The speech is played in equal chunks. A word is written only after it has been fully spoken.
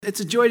It's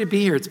a joy to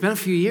be here. It's been a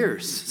few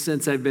years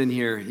since I've been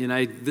here.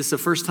 This is the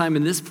first time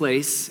in this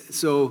place.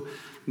 So,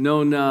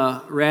 known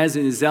Raz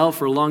and Zell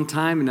for a long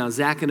time, and now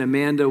Zach and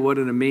Amanda. What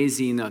an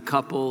amazing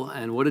couple,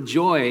 and what a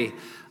joy.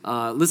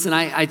 Listen,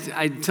 I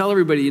tell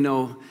everybody,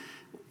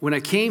 when I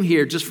came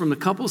here, just from the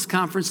couples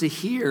conference to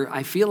here,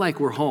 I feel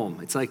like we're home.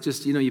 It's like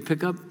just, you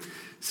pick up,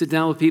 sit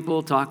down with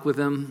people, talk with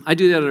them. I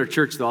do that at our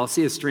church, though. I'll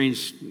see a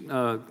strange,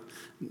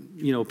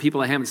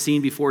 people I haven't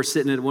seen before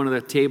sitting at one of the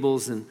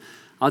tables, and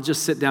I'll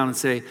just sit down and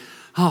say,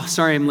 oh,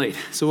 sorry I'm late.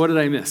 So what did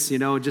I miss?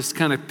 Just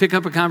kind of pick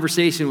up a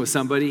conversation with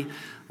somebody,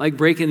 like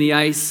breaking the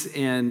ice,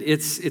 and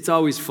it's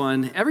always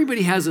fun.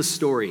 Everybody has a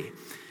story,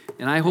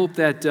 and I hope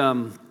that,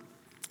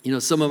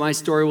 some of my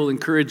story will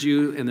encourage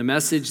you in the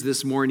message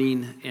this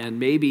morning, and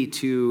maybe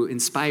to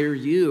inspire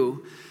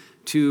you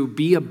to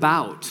be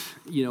about,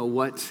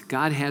 what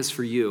God has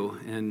for you,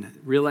 and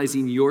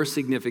realizing your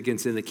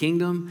significance in the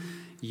kingdom,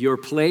 your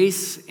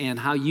place, and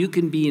how you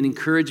can be an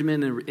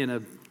encouragement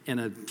and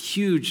a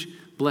huge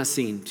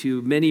blessing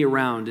to many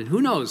around. And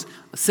who knows,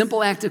 a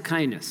simple act of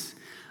kindness.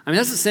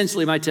 That's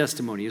essentially my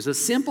testimony. It was a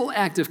simple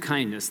act of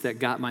kindness that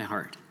got my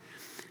heart.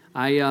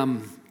 I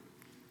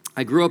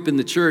grew up in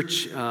the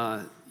church,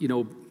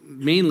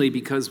 mainly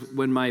because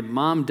when my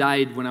mom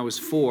died when I was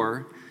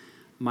 4,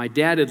 my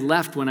dad had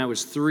left when I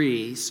was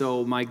 3,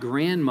 so my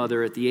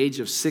grandmother at the age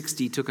of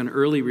 60 took an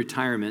early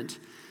retirement.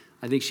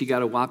 I think she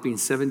got a whopping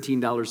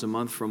 $17 a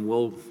month from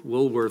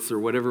Woolworth or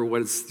whatever it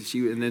was,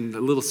 and then a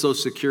little Social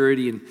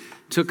Security, and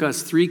took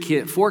us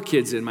 4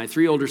 kids in, my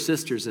 3 older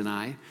sisters and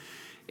I.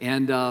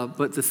 And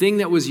but the thing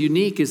that was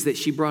unique is that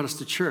she brought us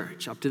to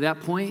church. Up to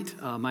that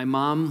point, my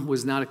mom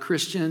was not a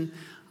Christian.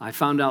 I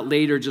found out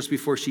later, just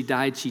before she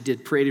died, she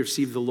did pray to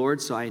receive the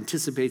Lord, so I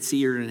anticipate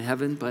seeing her in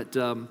heaven. But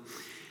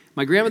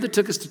my grandmother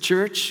took us to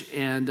church,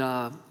 and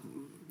I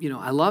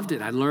loved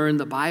it. I learned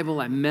the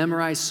Bible. I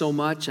memorized so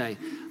much.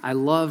 I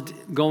loved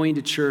going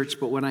to church,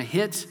 but when I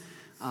hit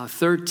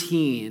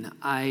 13,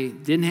 I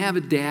didn't have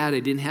a dad. I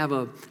didn't have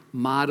a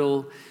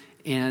model,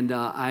 and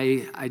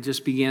I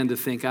just began to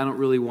think, I don't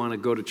really want to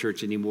go to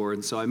church anymore.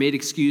 And so I made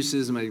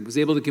excuses, and I was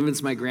able to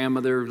convince my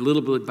grandmother.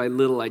 Little bit by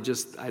little,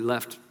 I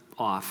left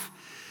off.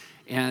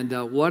 And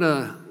what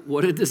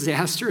a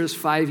disastrous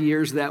 5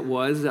 years that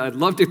was. I'd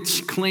love to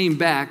claim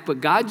back,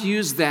 but God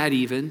used that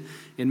even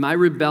in my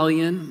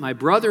rebellion. My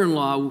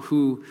brother-in-law,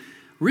 who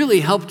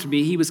really helped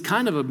me, he was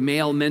kind of a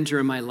male mentor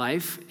in my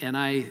life, and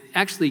I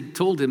actually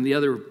told him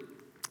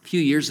few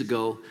years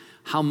ago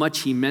how much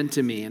he meant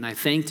to me, and I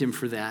thanked him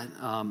for that.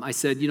 I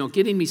said,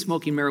 getting me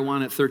smoking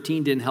marijuana at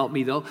 13 didn't help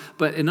me, though,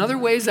 but in other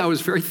ways, I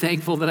was very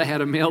thankful that I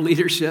had a male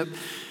leadership,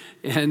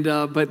 and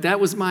but that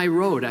was my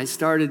road. I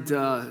started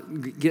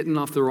getting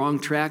off the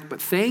wrong track,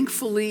 but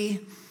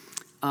thankfully,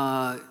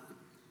 I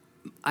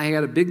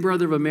had a big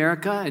brother of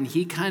America, and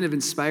he kind of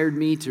inspired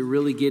me to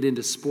really get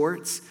into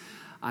sports.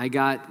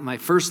 My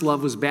first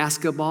love was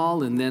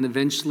basketball, and then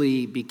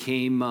eventually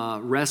became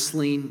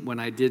wrestling when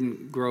I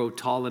didn't grow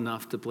tall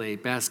enough to play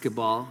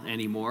basketball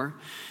anymore.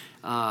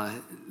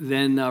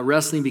 Then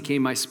wrestling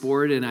became my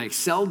sport, and I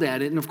excelled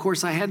at it. And of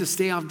course, I had to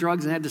stay off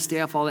drugs and I had to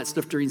stay off all that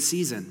stuff during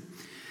season.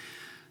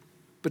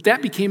 But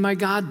that became my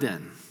God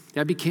then.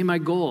 That became my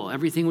goal.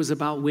 Everything was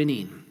about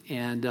winning.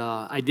 And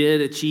I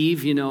did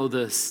achieve,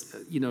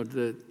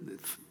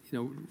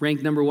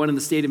 ranked number 1 in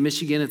the state of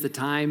Michigan at the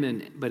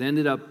time, but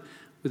ended up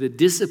with a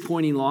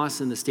disappointing loss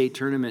in the state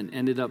tournament.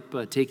 Ended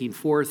up taking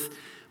 4th,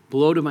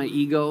 blow to my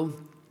ego.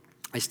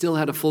 I still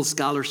had a full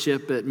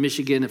scholarship at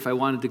Michigan if I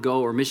wanted to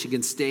go, or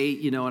Michigan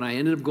State, and I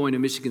ended up going to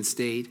Michigan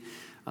State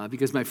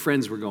because my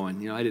friends were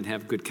going. I didn't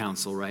have good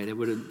counsel, right? I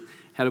would have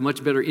had a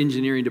much better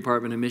engineering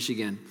department in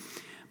Michigan.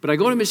 But I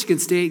go to Michigan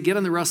State, get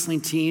on the wrestling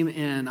team,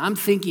 and I'm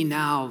thinking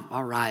now,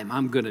 all right,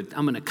 I'm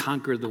gonna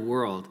conquer the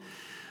world.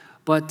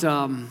 But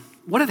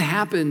what had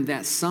happened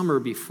that summer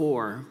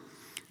before,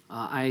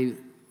 I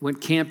went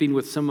camping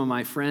with some of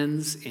my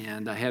friends,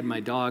 and I had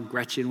my dog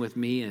Gretchen with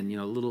me, and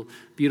a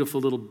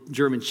beautiful little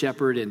German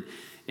Shepherd,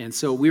 and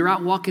so we were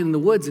out walking in the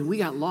woods, and we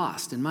got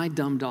lost. And my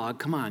dumb dog,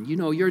 come on,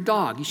 you're a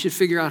dog, you should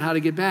figure out how to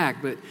get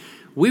back. But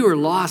we were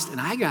lost, and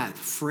I got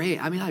afraid.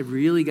 I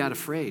really got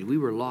afraid. We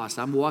were lost.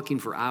 I'm walking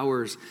for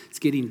hours. It's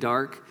getting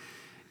dark.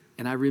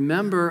 And I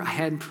remember I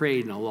hadn't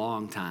prayed in a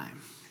long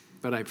time,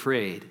 but I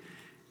prayed,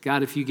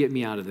 God, if you get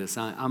me out of this,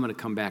 I'm going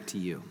to come back to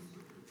you.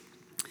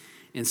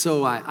 And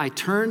so I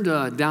turned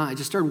down. I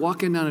just started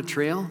walking down a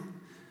trail,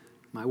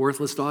 my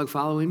worthless dog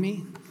following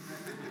me.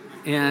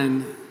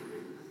 And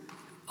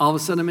all of a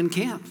sudden, I'm in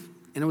camp.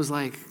 And it was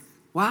like,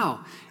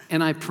 wow.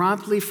 And I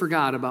promptly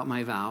forgot about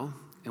my vow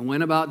and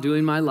went about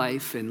doing my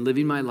life and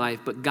living my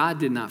life, but God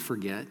did not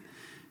forget.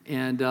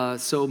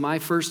 And so my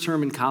first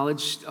term in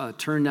college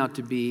turned out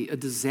to be a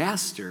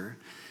disaster,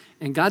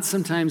 and God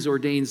sometimes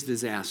ordains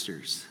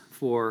disasters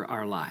for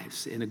our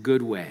lives in a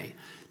good way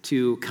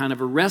to kind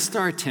of arrest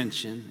our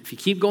attention. If you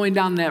keep going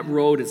down that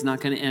road, it's not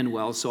going to end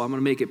well, so I'm going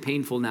to make it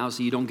painful now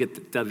so you don't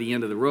get to the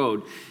end of the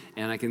road,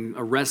 and I can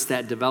arrest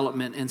that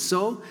development. And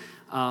so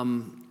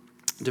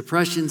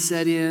depression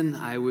set in.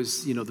 I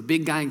was, the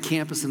big guy on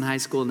campus in high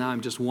school. Now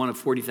I'm just one of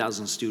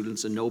 40,000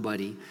 students, a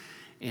nobody,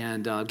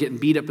 and getting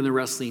beat up in the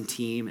wrestling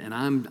team. And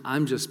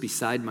I'm just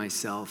beside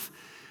myself,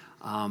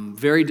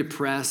 very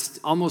depressed,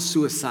 almost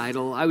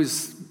suicidal. I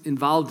was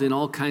involved in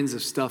all kinds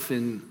of stuff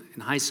in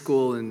high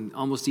school and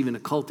almost even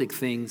occultic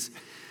things.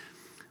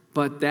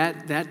 But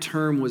that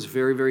term was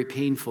very, very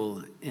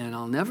painful. And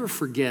I'll never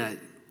forget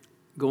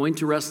going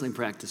to wrestling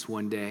practice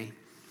one day.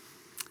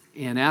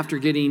 And after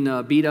getting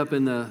beat up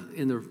in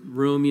the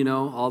room,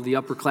 all the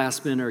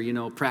upperclassmen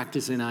are,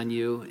 practicing on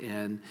you.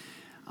 And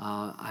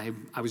I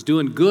was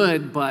doing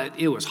good, but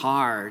it was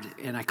hard.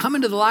 And I come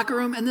into the locker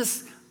room, and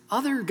this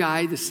other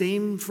guy, the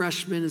same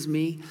freshman as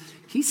me,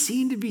 he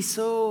seemed to be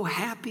so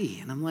happy.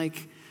 And I'm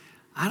like,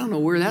 I don't know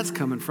where that's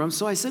coming from.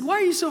 So I said, why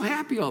are you so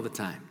happy all the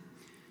time?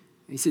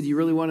 He said, you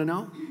really want to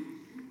know?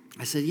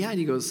 I said, yeah. And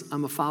he goes,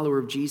 I'm a follower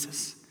of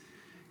Jesus.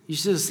 You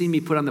should have seen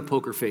me put on the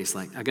poker face,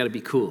 like, I got to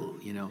be cool,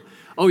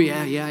 Oh,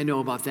 yeah, I know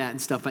about that and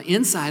stuff. But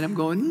inside, I'm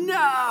going,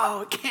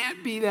 no, it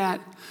can't be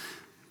that.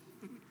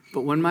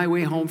 But on my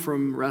way home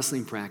from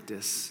wrestling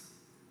practice,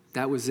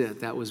 that was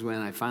it. That was when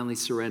I finally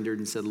surrendered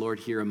and said, Lord,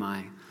 here am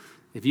I.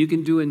 If you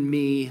can do in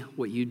me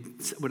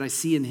what I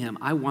see in him,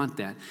 I want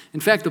that. In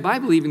fact, the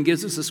Bible even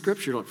gives us a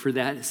scripture for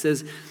that. It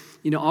says,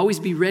 always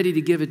be ready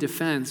to give a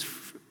defense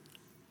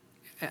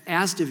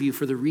asked of you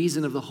for the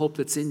reason of the hope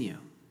that's in you.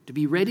 To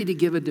be ready to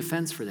give a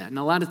defense for that. And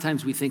a lot of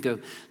times we think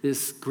of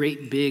this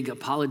great big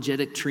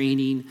apologetic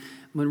training,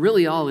 when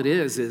really all it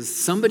is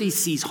somebody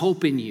sees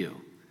hope in you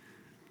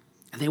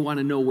and they want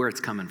to know where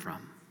it's coming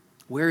from.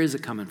 Where is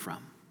it coming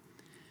from?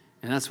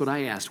 And that's what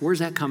I asked. Where's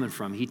that coming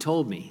from? He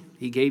told me.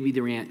 He gave me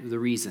the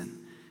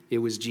reason. It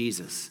was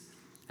Jesus.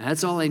 And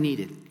that's all I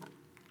needed.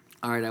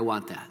 All right, I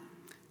want that.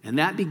 And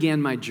that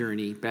began my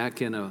journey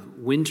back in a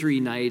wintry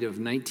night of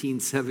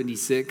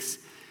 1976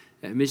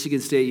 at Michigan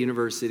State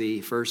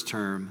University, first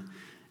term.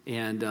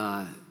 And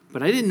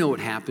but I didn't know what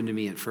happened to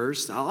me at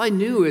first. All I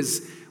knew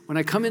is when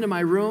I come into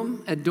my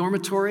room at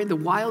dormitory, the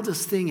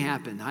wildest thing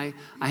happened. I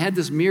had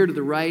this mirror to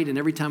the right, and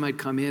every time I'd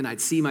come in, I'd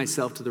see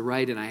myself to the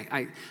right, and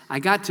I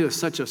got to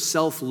such a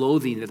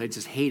self-loathing that I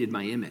just hated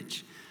my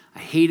image. I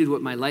hated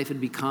what my life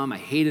had become. I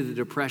hated the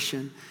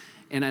depression.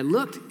 And I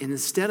looked, and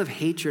instead of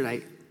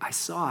hatred, I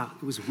saw,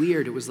 it was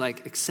weird, it was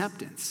like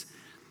acceptance.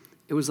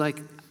 It was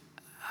like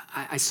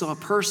I saw a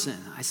person.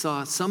 I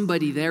saw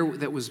somebody there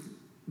that was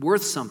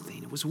worth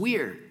something. It was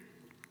weird.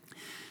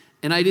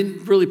 And I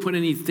didn't really put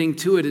anything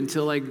to it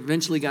until I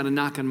eventually got a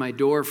knock on my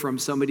door from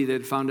somebody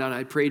that found out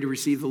I prayed to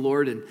receive the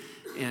Lord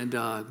and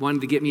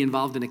wanted to get me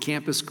involved in a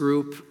campus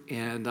group.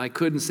 And I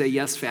couldn't say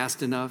yes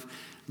fast enough.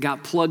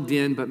 Got plugged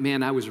in, but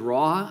man, I was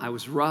raw. I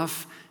was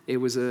rough.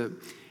 Let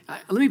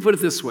me put it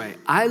this way.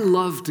 I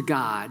loved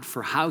God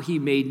for how he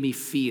made me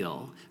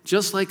feel,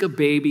 just like a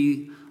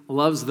baby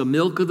loves the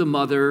milk of the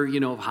mother,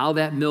 how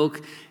that milk,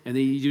 and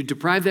then you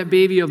deprive that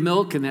baby of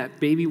milk, and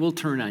that baby will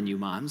turn on you,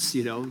 moms.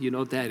 You know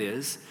what that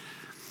is.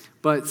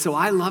 But so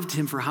I loved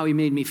him for how he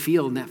made me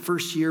feel, and that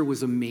first year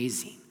was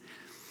amazing.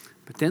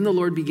 But then the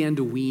Lord began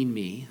to wean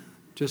me,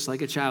 just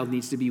like a child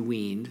needs to be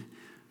weaned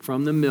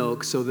from the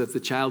milk so that the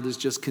child is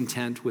just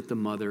content with the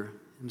mother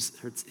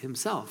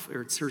himself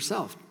or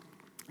herself.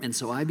 And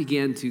so I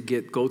began to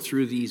go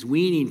through these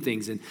weaning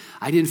things, and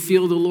I didn't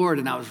feel the Lord,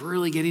 and I was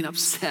really getting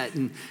upset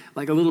and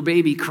like a little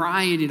baby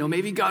crying,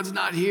 maybe God's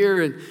not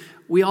here. And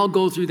we all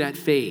go through that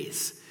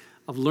phase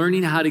of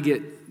learning how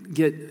to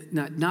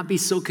not be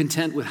so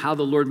content with how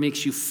the Lord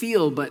makes you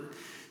feel, but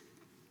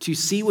to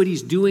see what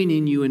he's doing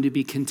in you and to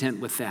be content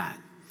with that.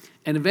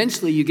 And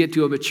eventually you get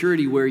to a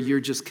maturity where you're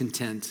just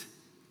content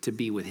to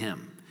be with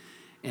him.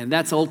 And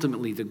that's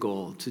ultimately the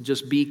goal, to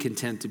just be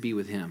content to be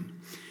with him.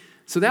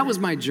 So that was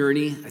my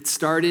journey. It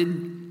started,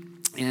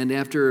 and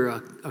after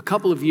a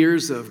couple of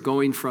years of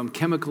going from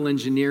chemical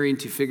engineering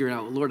to figuring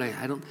out, Lord,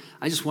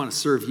 I just want to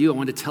serve you. I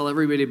want to tell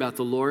everybody about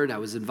the Lord. I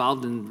was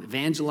involved in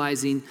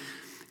evangelizing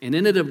and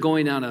ended up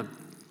going on a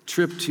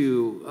trip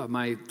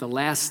to the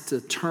last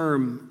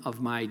term of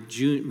my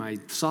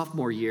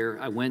sophomore year.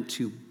 I went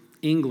to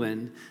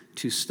England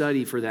to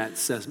study for that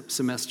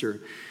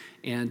semester.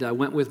 And I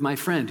went with my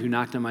friend who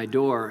knocked on my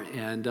door,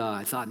 and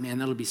I thought, man,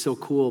 that'll be so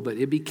cool. But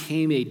it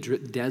became a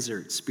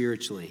desert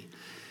spiritually.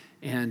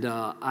 And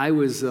I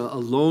was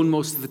alone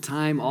most of the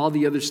time. All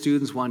the other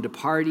students wanted to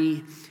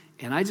party,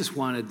 and I just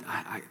wanted,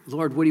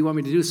 Lord, what do you want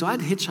me to do? So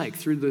I'd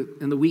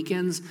hitchhike in the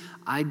weekends.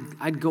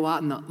 I'd go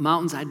out in the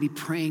mountains. I'd be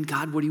praying,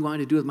 God, what do you want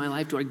me to do with my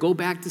life? Do I go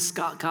back to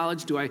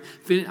college? Do I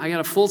finish? I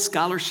got a full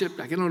scholarship.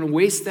 I don't want to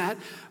waste that.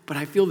 But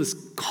I feel this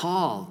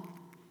call.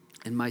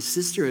 And my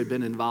sister had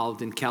been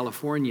involved in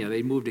California.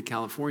 They moved to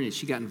California.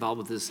 She got involved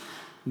with this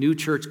new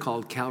church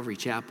called Calvary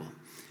Chapel.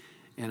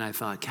 And I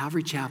thought,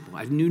 Calvary Chapel,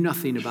 I knew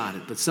nothing about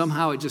it, but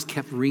somehow it just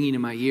kept ringing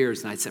in my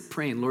ears. And I said,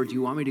 praying, Lord, do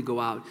you want me to go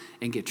out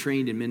and get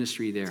trained in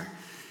ministry there?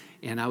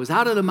 And I was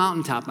out at a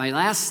mountaintop my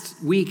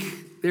last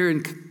week there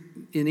in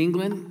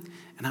England,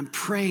 and I'm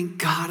praying,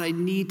 God, I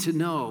need to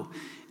know.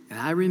 And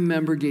I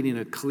remember getting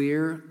a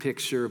clear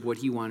picture of what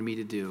he wanted me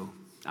to do.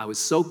 I was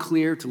so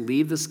clear to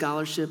leave the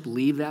scholarship,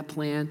 leave that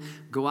plan,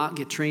 go out and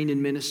get trained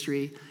in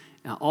ministry.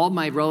 All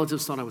my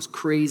relatives thought I was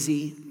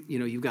crazy.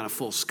 You've got a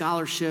full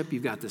scholarship,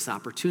 you've got this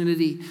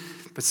opportunity.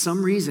 But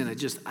some reason,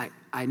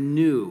 I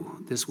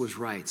knew this was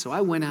right. So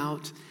I went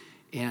out,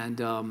 and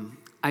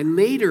I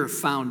later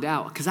found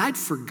out, because I'd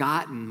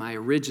forgotten my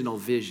original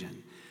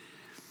vision.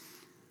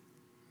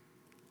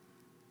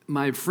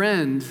 My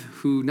friend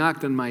who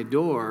knocked on my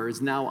door is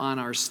now on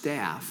our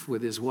staff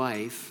with his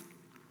wife,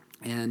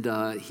 and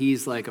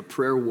he's like a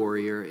prayer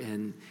warrior,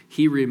 and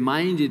he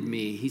reminded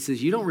me, he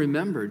says, you don't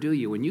remember, do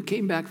you? When you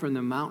came back from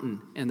the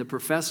mountain, and the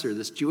professor,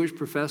 this Jewish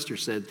professor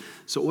said,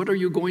 so what are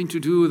you going to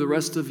do the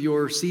rest of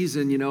your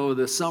season,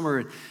 the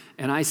summer?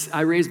 And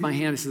I raised my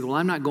hand, I said, well,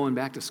 I'm not going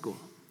back to school.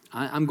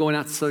 I'm going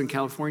out to Southern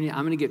California.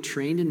 I'm going to get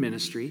trained in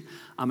ministry.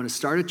 I'm going to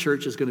start a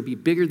church that's going to be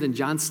bigger than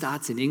John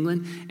Stott's in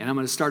England. And I'm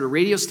going to start a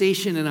radio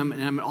station. And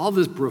I'm all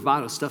this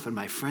bravado stuff. And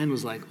my friend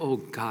was like, oh,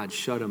 God,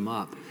 shut him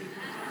up.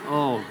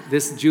 Oh,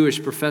 this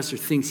Jewish professor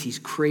thinks he's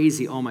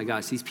crazy. Oh, my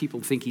gosh, these people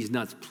think he's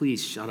nuts.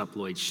 Please shut up,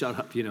 Lloyd. Shut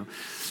up,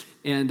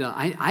 And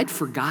I'd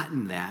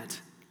forgotten that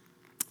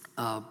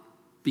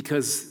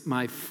because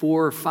my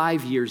 4 or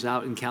 5 years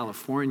out in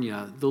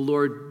California, the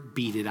Lord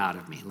beat it out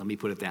of me. Let me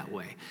put it that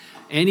way.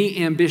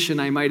 Any ambition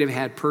I might have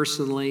had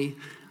personally,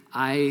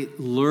 I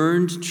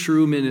learned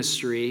true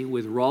ministry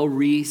with Raul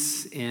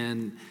Reese,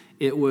 and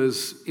it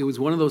was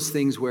one of those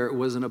things where it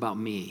wasn't about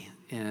me.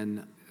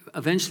 And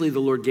eventually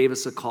the Lord gave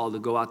us a call to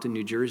go out to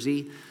New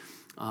Jersey.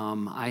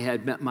 I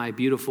had met my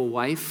beautiful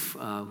wife,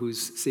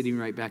 who's sitting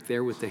right back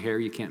there with the hair,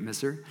 you can't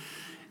miss her.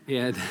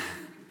 And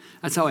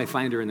that's how I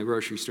find her in the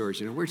grocery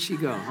stores. Where'd she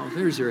go? Oh,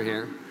 there's her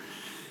hair.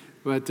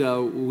 But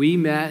we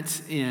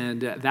met,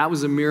 and that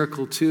was a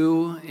miracle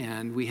too.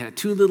 And we had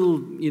 2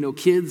 little,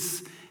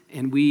 kids,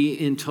 and we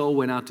in tow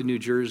went out to New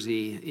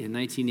Jersey in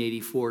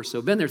 1984. So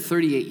I've been there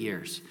 38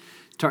 years.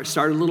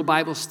 Started a little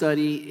Bible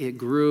study, it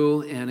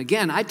grew, and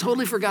again, I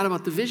totally forgot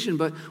about the vision,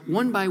 but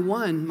one by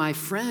one, my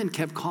friend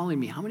kept calling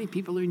me, how many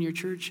people are in your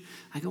church?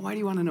 I go, why do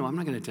you want to know? I'm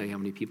not going to tell you how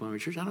many people are in your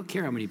church. I don't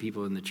care how many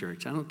people are in the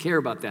church. I don't care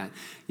about that.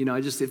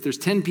 If there's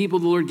 10 people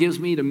the Lord gives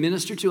me to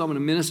minister to, I'm going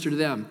to minister to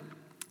them.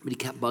 But he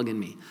kept bugging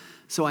me.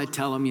 So I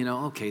tell him,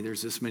 okay,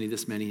 there's this many,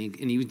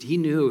 and he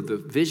knew the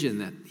vision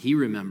that he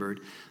remembered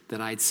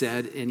that I'd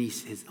said, and he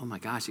says, oh my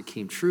gosh, it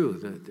came true.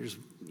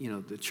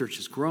 The church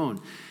has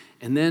grown.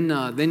 And then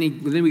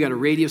we got a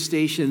radio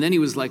station, and then he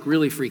was like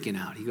really freaking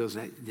out. He goes,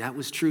 that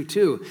was true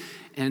too.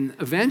 And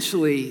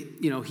eventually,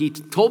 he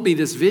told me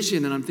this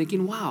vision, and I'm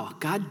thinking, wow,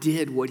 God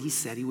did what he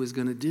said he was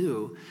going to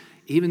do,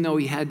 even though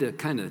he had to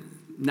kind of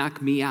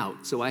knock me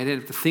out. So I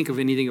didn't have to think of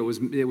anything. It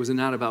was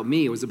not about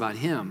me. It was about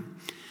him.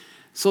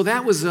 So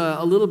that was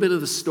a little bit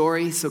of the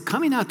story. So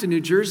coming out to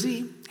New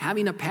Jersey,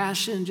 having a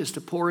passion just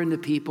to pour into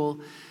people,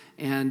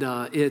 and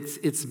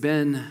it's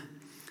been...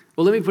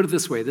 Well, let me put it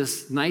this way.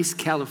 This nice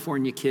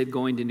California kid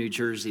going to New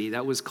Jersey,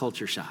 that was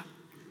culture shock.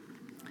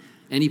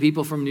 Any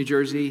people from New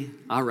Jersey?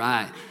 All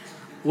right.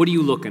 What are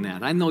you looking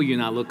at? I know you're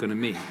not looking at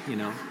me,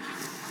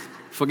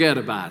 Forget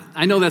about it.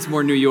 I know that's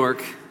more New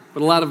York,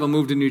 but a lot of them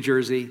moved to New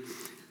Jersey.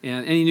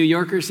 And any New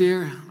Yorkers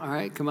here? All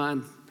right, come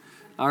on.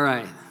 All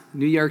right.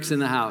 New York's in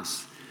the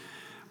house.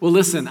 Well,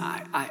 listen,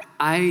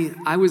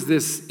 I was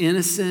this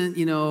innocent,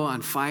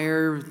 on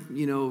fire,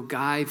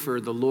 guy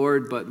for the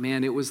Lord, but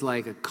man, it was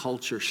like a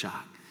culture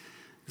shock.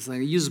 It's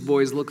like, you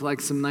boys look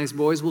like some nice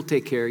boys. We'll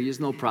take care of you.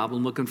 It's no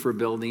problem looking for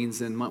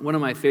buildings. And one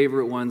of my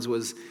favorite ones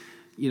was,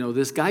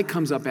 this guy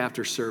comes up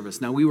after service.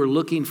 Now, we were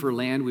looking for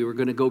land. We were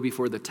going to go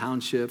before the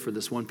township for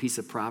this one piece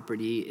of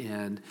property.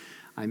 And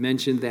I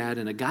mentioned that.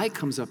 And a guy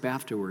comes up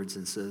afterwards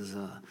and says,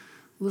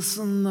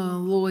 listen,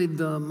 Lloyd,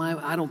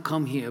 I don't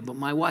come here, but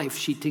my wife,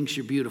 she thinks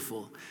you're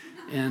beautiful.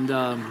 And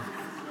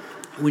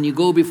when you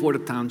go before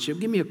the township,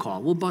 give me a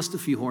call. We'll bust a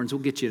few horns.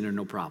 We'll get you in there,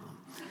 no problem.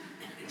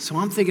 So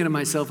I'm thinking to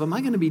myself, am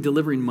I going to be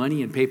delivering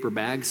money in paper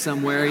bags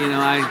somewhere?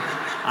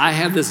 I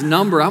have this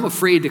number. I'm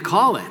afraid to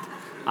call it.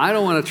 I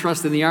don't want to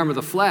trust in the arm of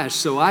the flesh.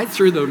 So I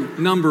threw the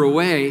number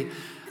away.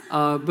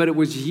 But it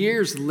was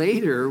years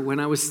later when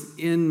I was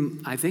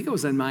I think it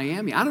was in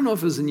Miami. I don't know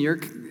if it was in your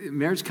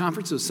marriage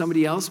conference or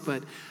somebody else,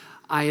 but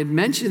I had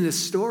mentioned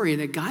this story,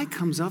 and a guy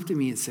comes up to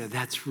me and said,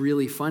 that's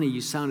really funny.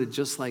 You sounded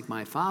just like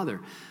my father.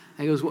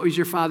 I goes, what was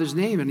your father's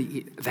name?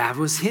 And that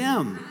was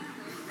him.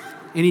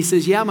 And he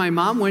says, yeah, my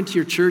mom went to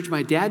your church.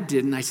 My dad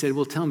didn't. I said,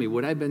 well, tell me,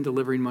 would I have been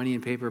delivering money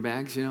in paper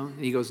bags, And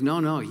he goes,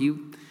 no,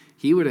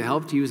 he would have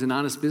helped. He was an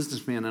honest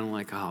businessman. And I'm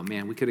like, oh,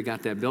 man, we could have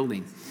got that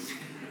building.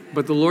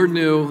 But the Lord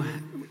knew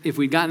if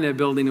we'd gotten that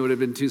building, it would have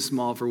been too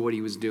small for what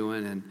he was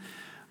doing.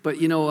 But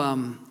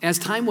as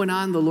time went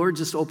on, the Lord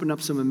just opened up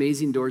some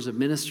amazing doors of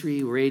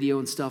ministry, radio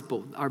and stuff.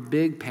 But our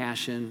big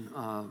passion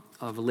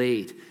of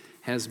late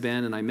has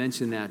been, and I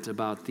mentioned that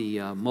about the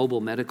mobile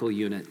medical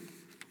unit.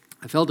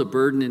 I felt a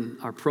burden in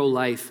our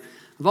pro-life.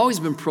 I've always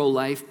been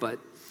pro-life, but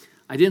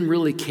I didn't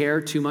really care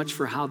too much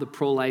for how the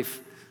pro-life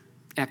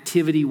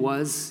activity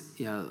was.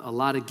 A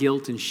lot of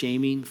guilt and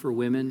shaming for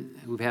women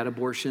who've had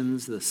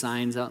abortions, the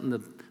signs out in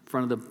the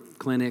front of the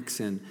clinics,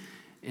 and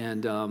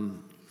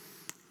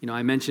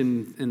I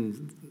mentioned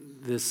in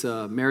this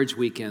marriage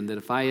weekend that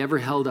if I ever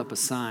held up a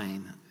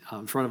sign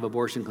in front of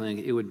abortion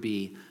clinic, it would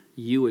be,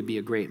 you would be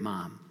a great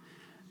mom.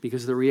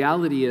 Because the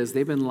reality is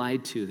they've been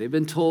lied to. They've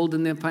been told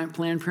in the Planned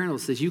Parenthood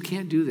says, you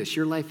can't do this.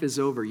 Your life is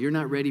over. You're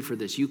not ready for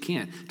this. You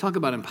can't. Talk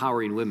about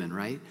empowering women,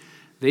 right?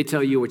 They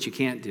tell you what you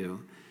can't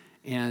do.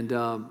 And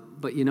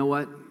but you know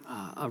what?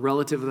 A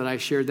relative that I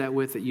shared that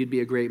with, that you'd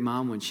be a great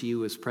mom when she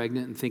was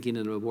pregnant and thinking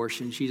of an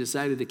abortion, she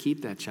decided to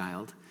keep that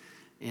child.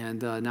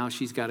 And now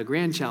she's got a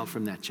grandchild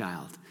from that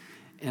child.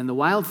 And the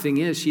wild thing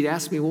is, she'd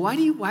ask me, well, why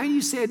do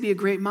you say I'd be a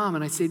great mom?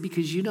 And I say,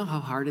 because you know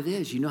how hard it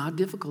is. You know how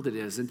difficult it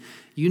is. And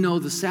you know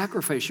the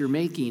sacrifice you're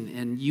making.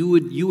 And you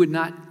would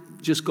not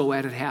just go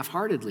at it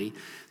half-heartedly.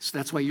 So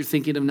that's why you're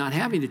thinking of not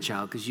having a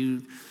child, because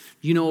you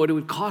know what it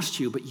would cost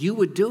you. But you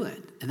would do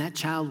it. And that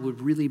child would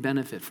really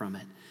benefit from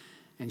it.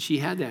 And she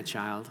had that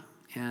child.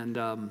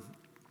 And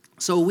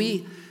so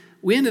we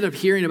ended up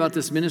hearing about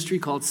this ministry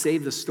called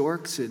Save the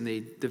Storks. And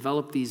they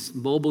developed these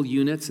mobile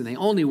units. And they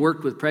only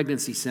worked with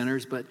pregnancy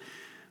centers. But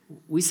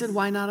we said,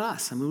 why not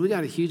us? I mean, we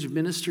got a huge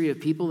ministry of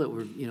people that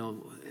were,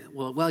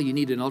 well, you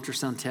need an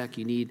ultrasound tech,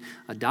 you need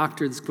a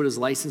doctor that's put his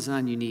license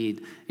on,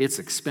 it's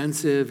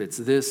expensive, it's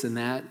this and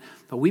that.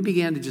 But we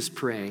began to just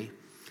pray,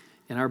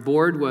 and our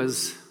board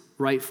was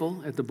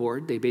rightful at the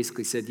board. They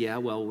basically said, yeah,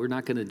 well, we're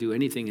not going to do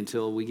anything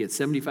until we get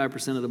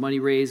 75% of the money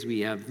raised, we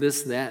have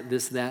this,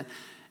 that.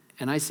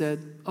 And I said,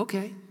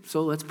 okay,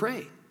 so let's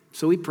pray.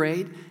 So we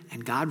prayed,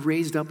 and God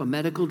raised up a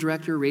medical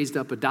director, raised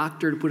up a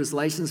doctor to put his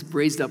license,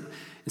 raised up,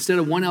 instead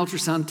of one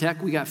ultrasound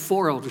tech, we got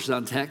 4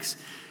 ultrasound techs.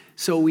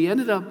 So we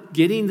ended up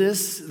getting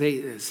this.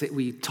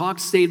 We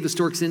talked Save the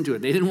Storks into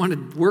it. They didn't want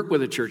to work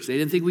with a church. They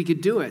didn't think we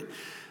could do it.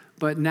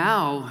 But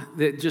now,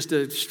 just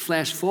to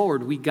flash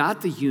forward, we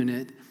got the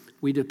unit.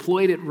 We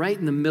deployed it right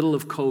in the middle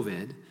of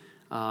COVID.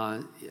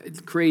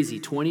 Crazy,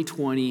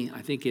 2020,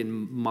 I think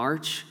in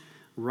March,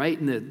 right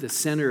in the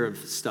center of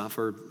stuff,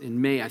 or in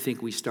May, I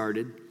think we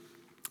started.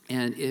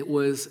 And it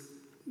was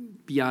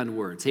beyond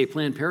words. Hey,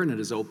 Planned Parenthood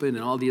is open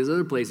and all these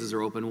other places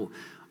are open. Well,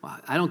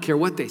 I don't care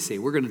what they say.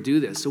 We're going to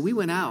do this. So we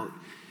went out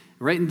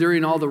right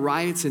during all the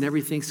riots and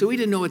everything. So we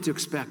didn't know what to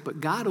expect,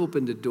 but God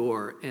opened a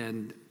door.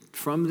 And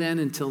from then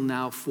until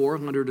now,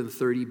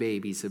 430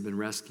 babies have been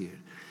rescued.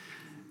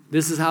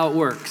 This is how it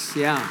works.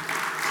 Yeah.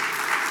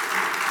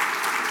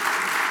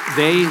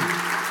 They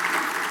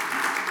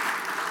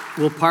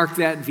will park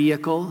that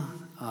vehicle.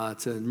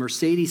 It's a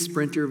Mercedes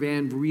Sprinter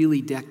van,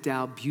 really decked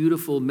out,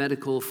 beautiful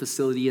medical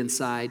facility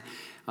inside.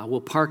 We'll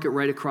park it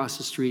right across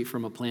the street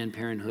from a Planned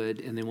Parenthood,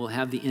 and then we'll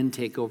have the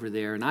intake over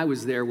there. And I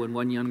was there when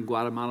one young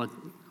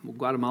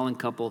Guatemalan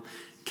couple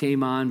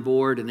came on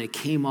board, and they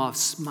came off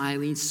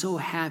smiling, so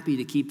happy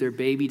to keep their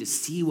baby, to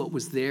see what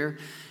was there.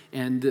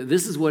 And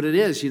this is what it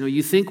is.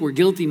 You think we're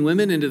guilting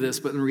women into this,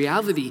 but in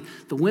reality,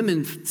 the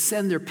women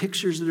send their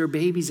pictures of their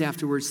babies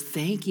afterwards,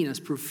 thanking us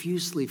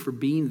profusely for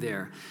being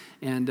there.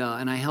 And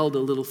I held a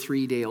little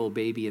 3-day-old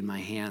baby in my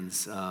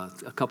hands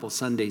a couple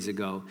Sundays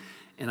ago.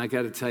 And I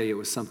got to tell you, it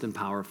was something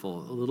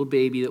powerful. A little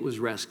baby that was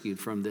rescued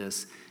from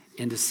this.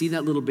 And to see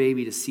that little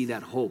baby, to see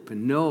that hope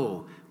and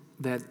know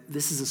that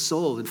this is a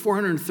soul. And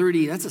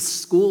 430, that's a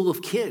school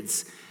of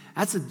kids.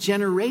 That's a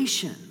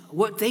generation.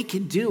 What they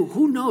can do,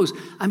 who knows?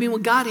 I mean,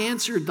 when God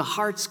answered the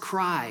heart's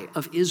cry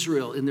of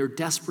Israel in their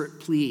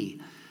desperate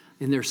plea,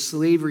 in their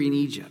slavery in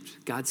Egypt,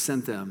 God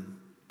sent them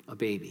a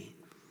baby,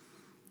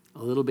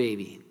 a little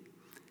baby.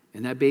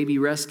 And that baby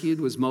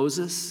rescued was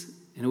Moses.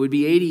 And it would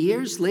be 80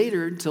 years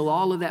later until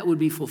all of that would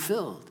be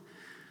fulfilled.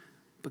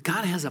 But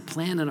God has a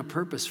plan and a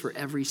purpose for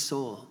every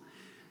soul.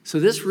 So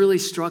this really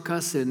struck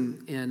us.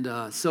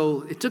 And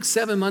so it took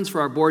 7 months for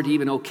our board to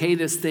even okay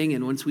this thing.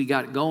 And once we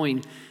got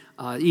going,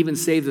 even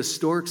Save the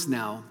Storks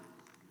now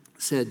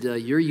said,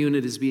 your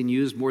unit is being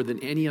used more than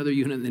any other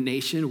unit in the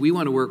nation. We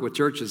want to work with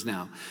churches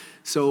now.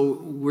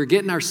 So we're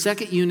getting our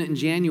second unit in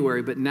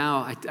January, but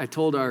now I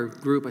told our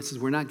group, I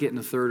said, we're not getting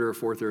a third or a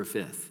fourth or a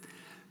fifth.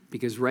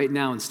 Because right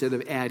now, instead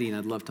of adding,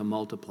 I'd love to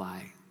multiply.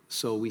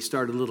 So we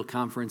started a little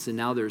conference, and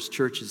now there's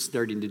churches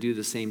starting to do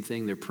the same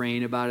thing. They're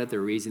praying about it.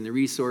 They're raising the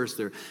resource.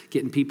 They're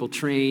getting people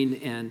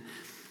trained. And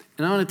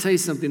I want to tell you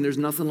something. There's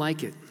nothing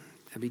like it,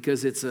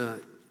 because the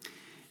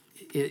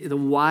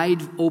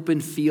wide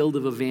open field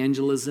of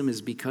evangelism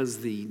is because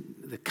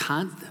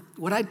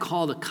what I'd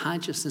call the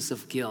consciousness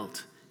of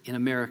guilt in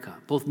America,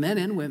 both men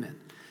and women.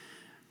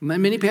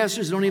 Many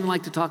pastors don't even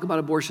like to talk about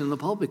abortion in the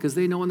pulpit because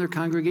they know in their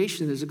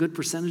congregation there's a good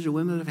percentage of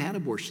women that have had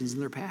abortions in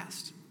their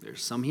past.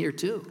 There's some here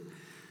too,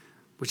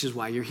 which is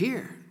why you're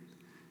here.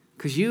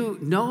 Because you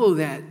know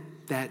that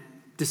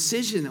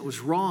decision that was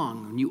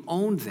wrong, and you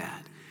owned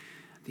that.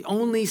 The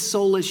only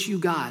solace you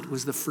got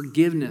was the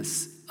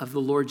forgiveness of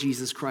the Lord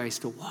Jesus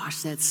Christ to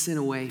wash that sin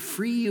away,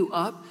 free you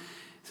up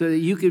so that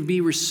you could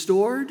be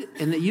restored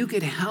and that you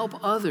could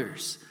help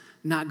others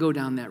not go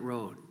down that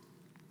road.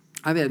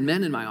 I've had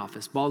men in my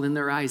office bawling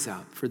their eyes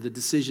out for the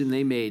decision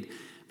they made,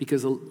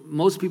 because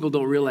most people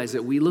don't realize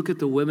that we look at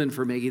the women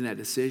for making that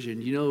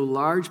decision. A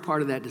large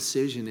part of that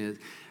decision is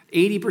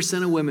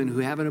 80% of women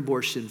who have an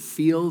abortion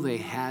feel they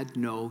had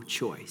no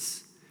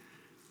choice.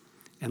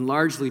 and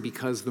largely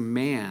because the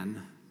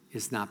man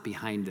is not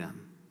behind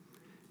them.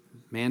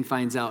 Man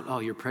finds out, oh,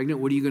 you're pregnant,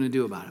 what are you going to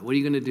do about it? What are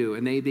you going to do?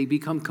 And they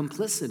become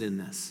complicit in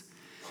this.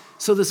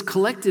 So this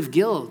collective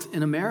guilt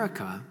in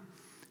America,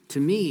 to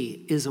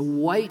me, is a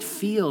white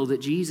field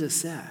that Jesus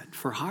said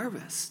for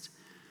harvest.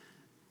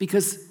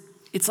 Because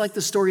it's like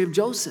the story of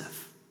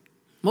Joseph.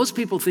 Most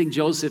people think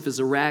Joseph is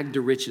a rag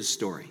to riches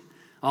story.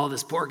 Oh,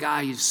 this poor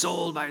guy, he's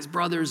sold by his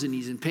brothers and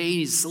he's in pain,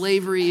 he's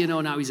slavery,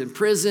 now he's in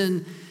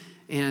prison.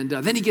 And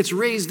then he gets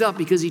raised up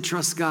because he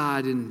trusts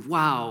God and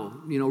wow,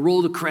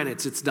 roll the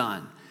credits, it's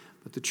done.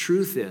 But the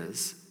truth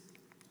is,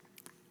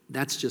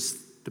 that's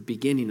just the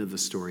beginning of the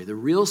story. The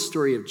real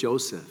story of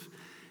Joseph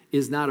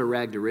is not a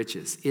rag to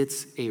riches.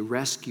 It's a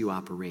rescue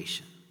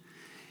operation.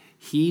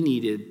 He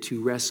needed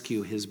to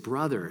rescue his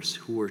brothers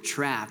who were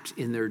trapped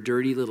in their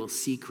dirty little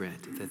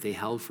secret that they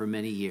held for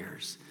many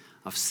years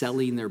of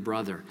selling their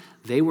brother.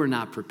 They were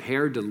not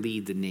prepared to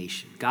lead the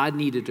nation. God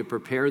needed to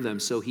prepare them,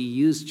 so he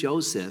used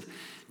Joseph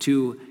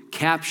to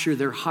capture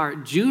their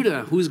heart.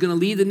 Judah, who was going to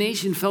lead the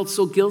nation, felt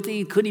so guilty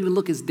he couldn't even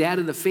look his dad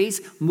in the face,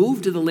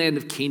 moved to the land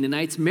of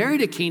Canaanites,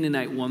 married a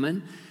Canaanite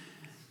woman,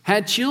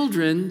 had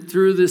children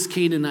through this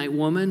Canaanite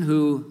woman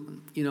who,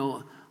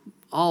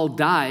 all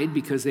died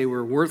because they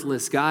were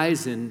worthless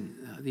guys,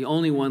 and the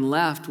only one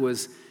left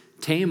was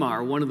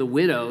Tamar, one of the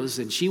widows,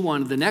 and she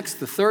wanted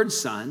the third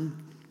son,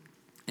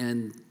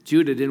 and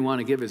Judah didn't want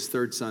to give his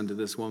third son to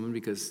this woman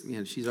because,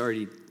 she's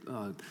already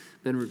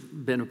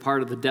been a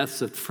part of the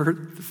deaths of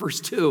the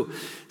first two.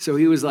 So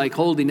he was like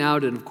holding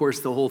out, and of course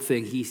the whole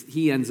thing,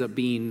 he ends up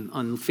being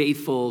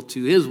unfaithful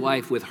to his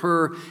wife with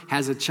her,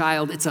 has a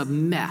child. It's a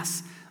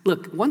mess.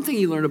 Look, one thing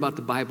you learn about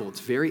the Bible, it's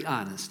very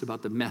honest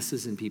about the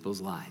messes in people's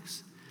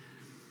lives.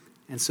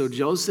 And so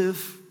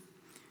Joseph,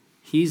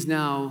 he's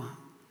now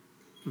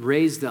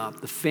raised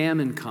up. The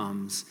famine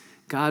comes.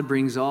 God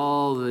brings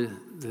all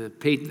the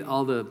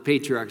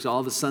patriarchs,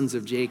 all the sons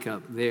of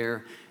Jacob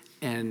there,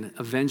 and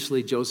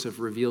eventually Joseph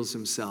reveals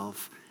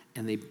himself,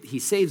 and he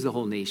saves the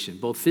whole nation,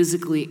 both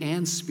physically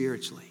and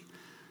spiritually.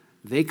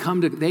 They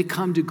come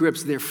to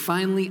grips. They're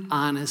finally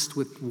honest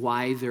with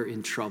why they're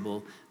in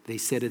trouble. They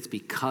said it's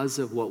because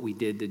of what we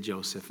did to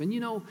Joseph.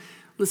 And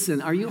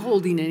listen, are you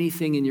holding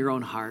anything in your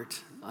own heart?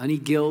 Any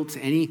guilt,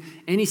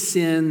 any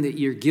sin that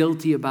you're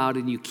guilty about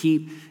and you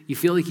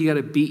feel like you got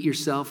to beat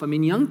yourself? I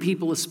mean, young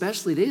people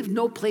especially, they have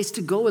no place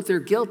to go with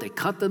their guilt. They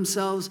cut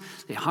themselves,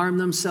 they harm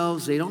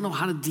themselves, they don't know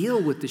how to deal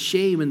with the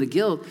shame and the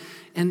guilt.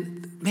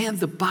 And man,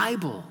 the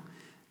Bible,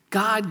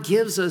 God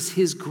gives us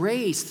his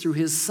grace through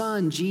his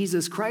son,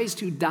 Jesus Christ,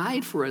 who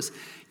died for us.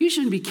 You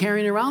shouldn't be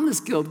carrying around this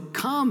guilt.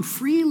 Come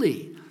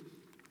freely.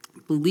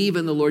 Believe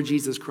in the Lord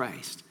Jesus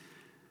Christ,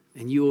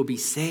 and you will be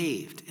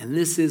saved. And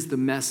this is the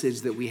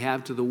message that we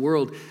have to the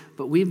world.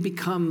 But we've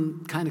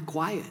become kind of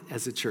quiet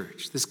as a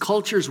church. This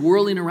culture is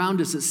whirling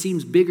around us. It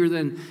seems bigger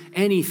than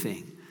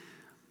anything.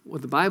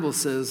 What the Bible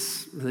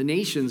says, the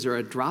nations are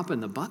a drop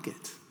in the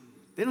bucket.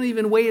 They don't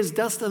even weigh as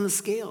dust on the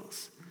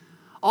scales.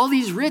 All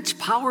these rich,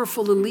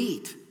 powerful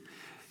elite.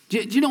 Do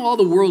you know all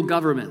the world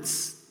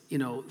governments,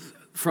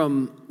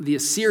 from the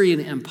Assyrian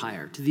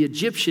Empire to the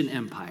Egyptian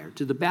Empire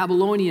to the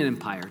Babylonian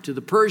Empire to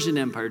the Persian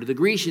Empire to the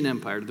Grecian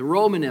Empire to the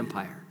Roman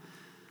Empire?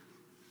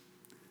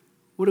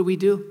 What do?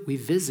 We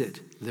visit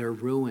their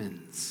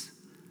ruins.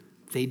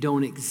 They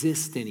don't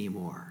exist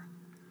anymore.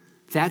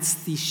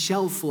 That's the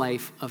shelf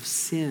life of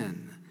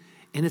sin.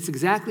 And it's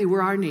exactly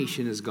where our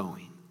nation is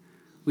going.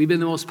 We've been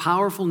the most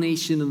powerful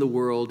nation in the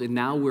world, and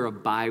now we're a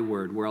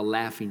byword. We're a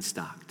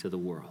laughingstock to the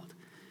world.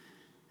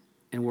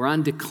 And we're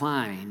on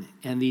decline.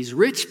 And these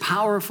rich,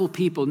 powerful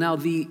people, now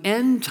the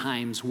end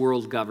times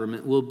world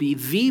government will be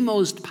the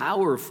most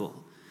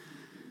powerful.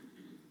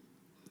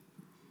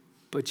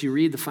 But you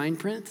read the fine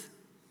print?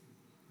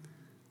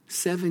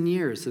 7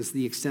 years is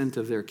the extent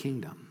of their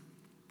kingdom.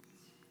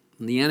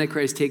 When the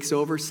Antichrist takes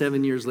over,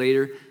 7 years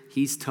later,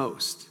 he's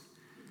toast.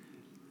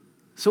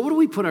 So what do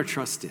we put our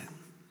trust in?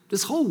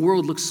 This whole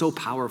world looks so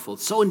powerful.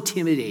 It's so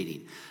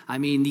intimidating. I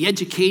mean, the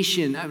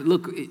education,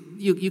 look,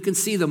 you can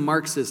see the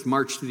Marxists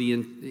march to the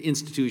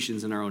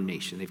institutions in our own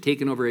nation. They've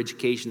taken over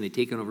education. They've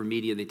taken over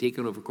media. They've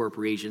taken over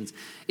corporations.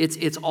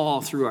 It's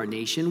all through our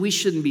nation. We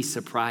shouldn't be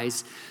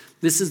surprised.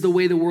 This is the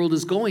way the world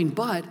is going.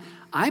 But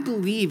I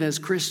believe as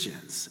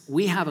Christians,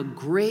 we have a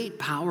great,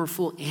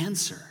 powerful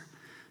answer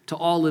to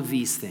all of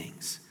these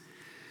things.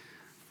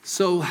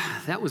 So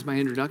that was my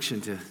introduction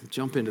to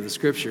jump into the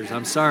scriptures.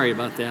 I'm sorry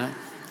about that.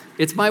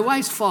 It's my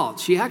wife's fault.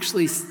 She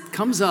actually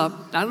comes up.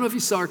 I don't know if you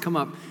saw her come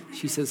up.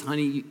 She says,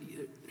 honey,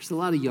 there's a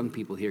lot of young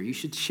people here. You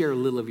should share a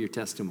little of your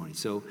testimony.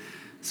 So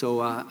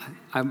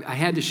I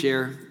had to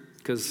share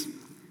because,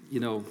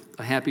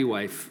 a happy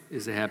wife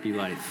is a happy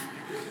life.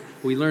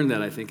 We learned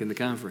that, I think, in the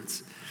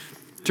conference.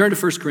 Turn to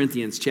 1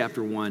 Corinthians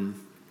chapter 1.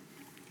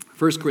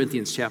 1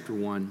 Corinthians chapter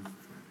 1.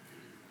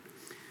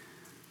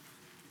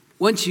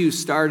 Once you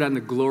start on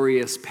the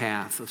glorious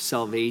path of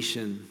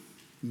salvation,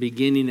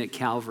 beginning at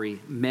Calvary,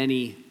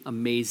 many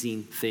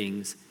amazing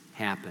things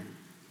happen.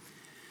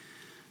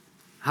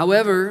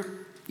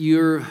 However,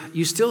 you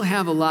still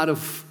have a lot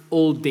of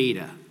old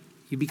data.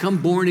 You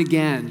become born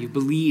again. You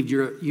believe.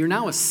 You're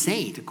now a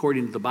saint,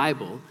 according to the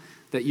Bible,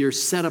 that you're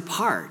set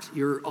apart.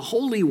 You're a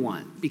holy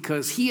one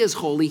because he is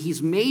holy.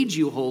 He's made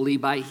you holy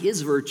by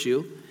his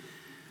virtue.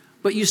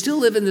 But you still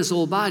live in this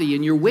old body,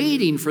 and you're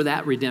waiting for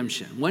that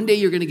redemption. One day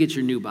you're going to get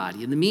your new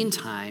body. In the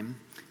meantime,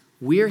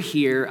 we're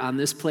here on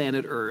this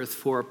planet Earth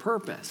for a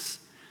purpose.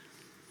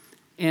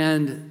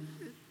 And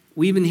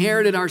we've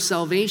inherited our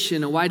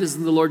salvation, and why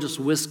doesn't the Lord just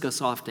whisk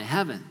us off to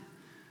heaven?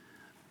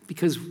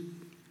 Because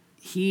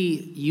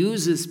he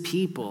uses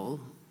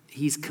people,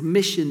 he's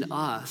commissioned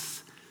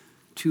us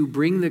to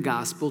bring the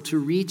gospel, to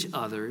reach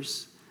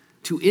others,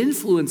 to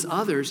influence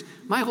others.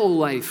 My whole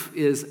life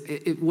is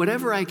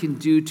whatever I can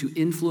do to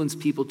influence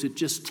people to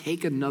just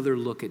take another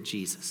look at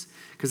Jesus.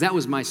 Because that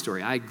was my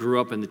story. I grew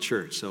up in the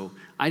church, so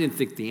I didn't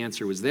think the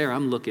answer was there.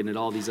 I'm looking at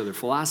all these other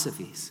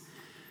philosophies.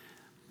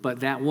 But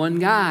that one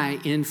guy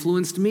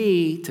influenced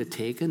me to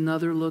take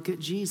another look at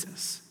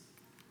Jesus.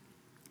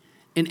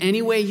 In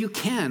any way you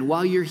can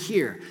while you're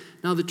here.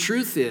 Now, the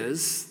truth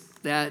is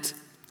that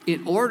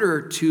in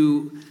order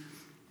to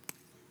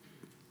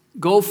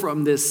go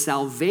from this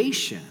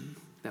salvation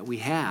that we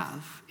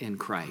have in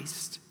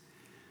Christ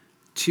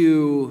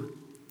to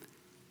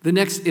the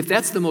next, if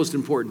that's the most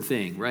important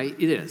thing, right?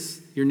 It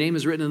is. Your name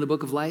is written in the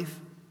book of life.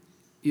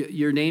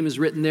 Your name is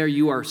written there.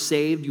 You are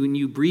saved. When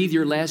you breathe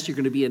your last, you're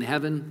going to be in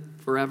heaven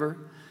forever.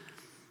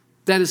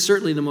 That is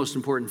certainly the most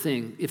important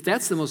thing. If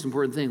that's the most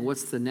important thing,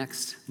 what's the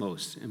next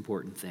most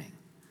important thing?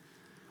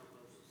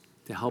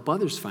 To help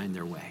others find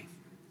their way,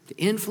 to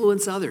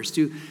influence others,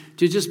 to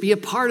just be a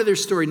part of their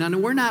story. Now,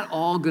 we're not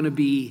all going to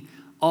be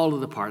all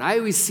of the part. I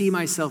always see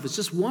myself as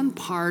just one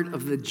part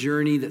of the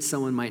journey that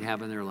someone might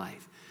have in their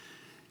life.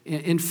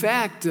 In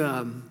fact,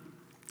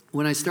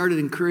 when I started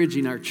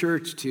encouraging our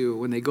church to,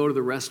 when they go to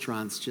the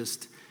restaurants,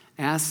 just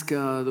ask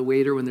the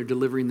waiter when they're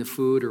delivering the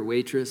food or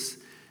waitress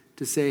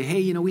to say,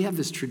 hey, we have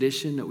this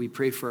tradition that we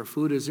pray for our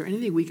food. Is there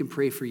anything we can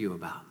pray for you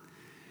about?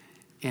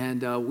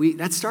 And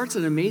that starts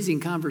an amazing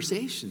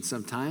conversation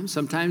sometimes.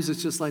 Sometimes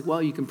it's just like,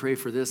 well, you can pray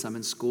for this. I'm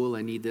in school.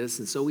 I need this.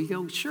 And so we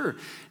go, sure.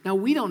 Now,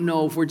 we don't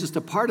know if we're just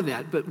a part of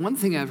that. But one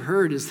thing I've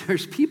heard is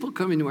there's people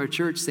coming to our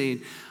church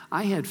saying,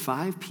 I had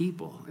 5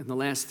 people in the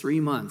last 3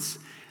 months.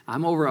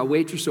 I'm a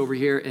waitress over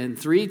here. And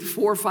 3,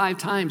 4, 5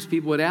 times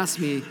people would ask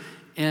me.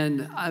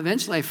 And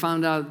eventually I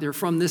found out they're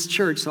from this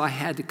church, so I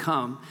had to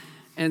come.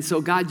 And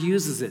so God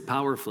uses it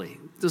powerfully.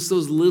 Just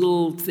those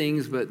little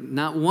things, but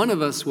not one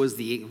of us was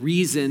the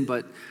reason,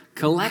 but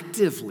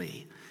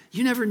collectively,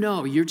 you never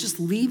know. You're just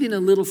leaving a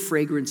little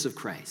fragrance of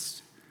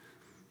Christ.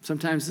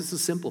 Sometimes it's a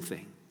simple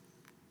thing.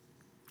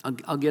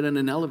 I'll get in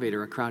an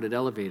elevator, a crowded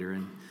elevator,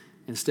 and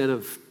instead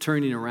of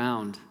turning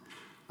around,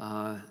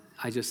 I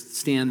just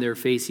stand there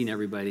facing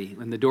everybody.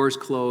 When the doors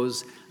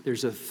close,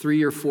 there's a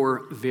 3 or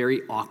 4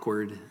 very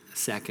awkward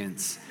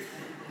seconds.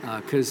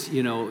 Because,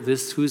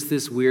 who's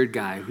this weird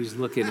guy who's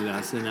looking at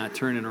us and not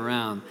turning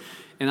around?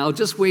 And I'll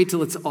just wait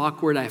till it's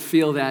awkward. I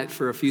feel that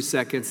for a few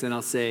seconds, and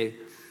I'll say,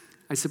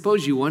 I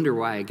suppose you wonder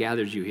why I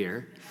gathered you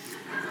here.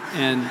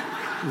 And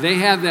they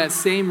have that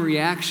same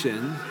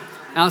reaction.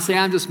 I'll say,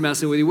 I'm just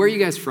messing with you. Where are you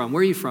guys from?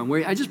 Where are you from?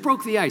 I just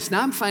broke the ice.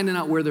 Now I'm finding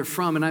out where they're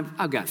from, and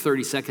I've got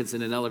 30 seconds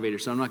in an elevator,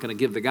 so I'm not going to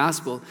give the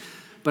gospel,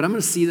 but I'm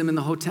going to see them in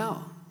the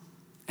hotel.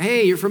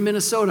 Hey, you're from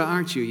Minnesota,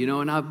 aren't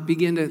you? And I'll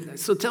begin to,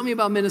 so tell me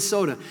about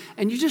Minnesota.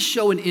 And you just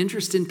show an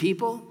interest in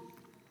people.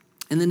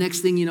 And the next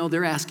thing you know,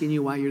 they're asking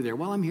you why you're there.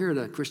 Well, I'm here at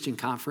a Christian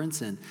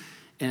conference and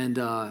kind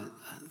of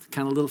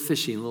a little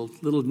fishing, a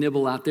little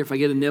nibble out there. If I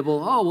get a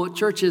nibble, oh, what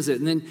church is it?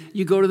 And then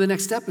you go to the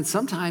next step. And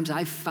sometimes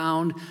I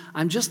found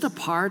I'm just a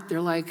part. They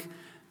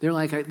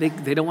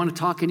don't want to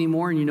talk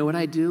anymore. And you know what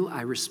I do?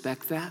 I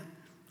respect that.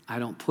 I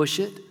don't push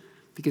it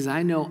because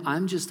I know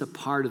I'm just a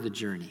part of the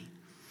journey.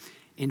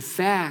 In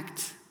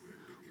fact,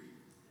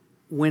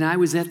 when I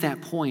was at that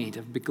point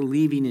of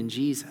believing in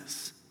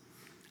Jesus,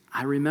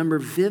 I remember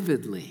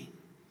vividly,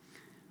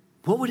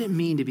 what would it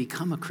mean to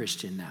become a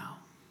Christian now?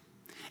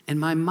 And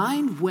my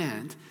mind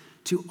went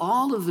to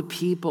all of the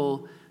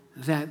people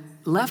that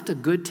left a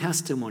good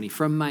testimony,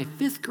 from my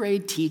 5th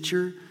grade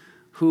teacher,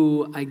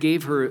 who I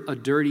gave her a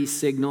dirty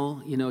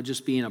signal,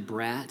 just being a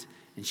brat.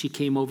 And she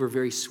came over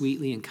very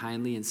sweetly and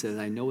kindly and said,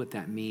 I know what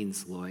that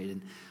means, Lloyd.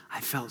 And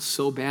I felt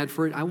so bad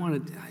for it.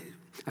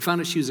 I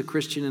found out she was a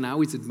Christian, and I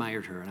always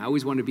admired her. And I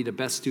always wanted to be the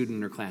best student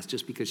in her class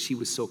just because she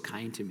was so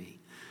kind to me.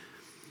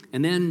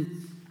 And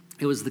then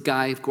it was the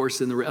guy, of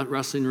course, in the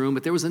wrestling room.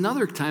 But there was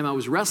another time I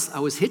was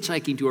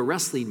hitchhiking to a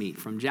wrestling meet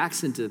from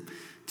Jackson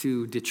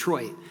to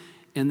Detroit.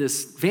 And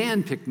this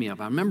van picked me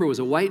up. I remember it was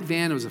a white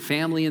van. There was a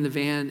family in the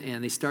van.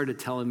 And they started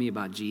telling me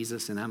about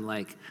Jesus. And I'm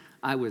like,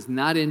 I was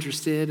not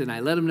interested. And I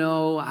let them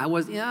know.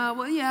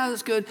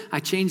 That's good. I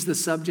changed the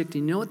subject.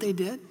 And you know what they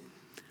did?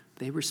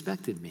 They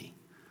respected me.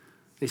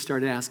 They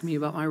started asking me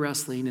about my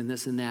wrestling and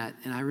this and that.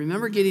 And I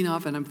remember getting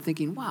off and I'm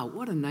thinking, wow,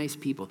 what a nice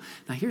people.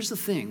 Now, here's the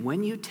thing.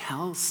 When you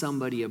tell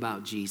somebody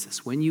about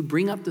Jesus, when you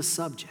bring up the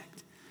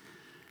subject,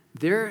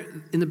 they're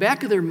in the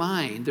back of their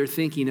mind, they're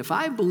thinking, if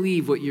I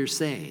believe what you're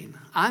saying,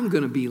 I'm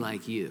going to be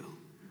like you.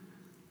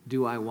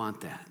 Do I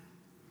want that?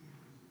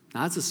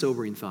 Now, that's a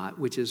sobering thought,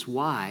 which is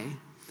why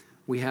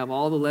we have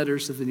all the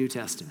letters of the New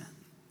Testament.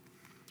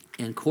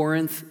 And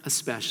Corinth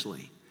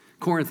especially.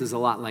 Corinth is a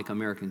lot like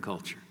American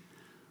culture.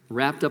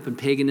 Wrapped up in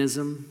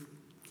paganism,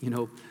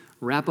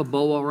 wrap a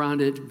bow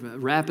around it,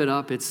 wrap it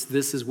up.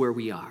 This is where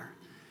we are.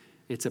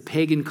 It's a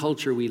pagan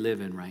culture we live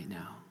in right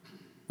now,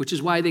 which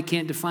is why they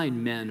can't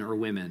define men or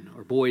women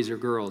or boys or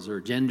girls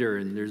or gender.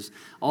 And there's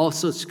all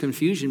sorts of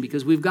confusion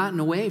because we've gotten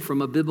away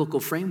from a biblical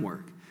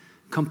framework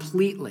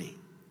completely.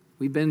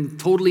 We've been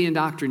totally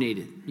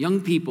indoctrinated.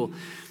 Young people,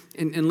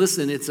 and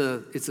listen, it's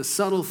a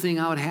subtle thing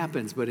how it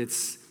happens, but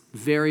it's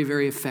very,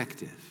 very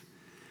effective.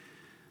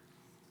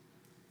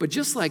 But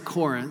just like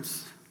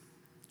Corinth,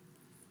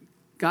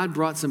 God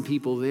brought some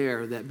people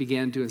there that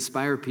began to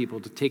inspire people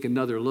to take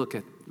another look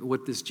at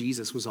what this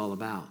Jesus was all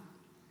about.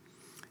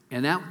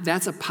 And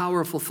that's a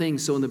powerful thing.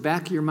 So in the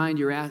back of your mind,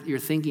 you're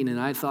thinking, and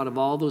I thought of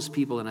all those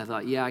people, and I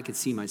thought, yeah, I could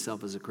see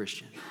myself as a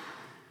Christian.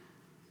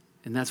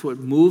 And that's what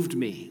moved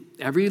me.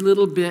 Every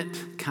little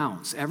bit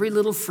counts. Every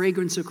little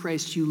fragrance of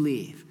Christ you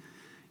leave.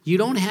 You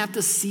don't have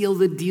to seal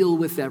the deal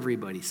with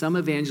everybody. Some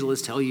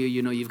evangelists tell you,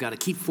 you've got to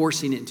keep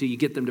forcing it until you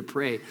get them to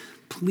pray.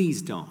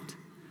 Please don't.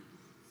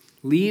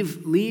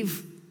 Leave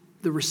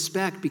the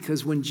respect,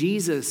 because when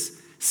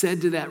Jesus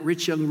said to that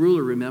rich young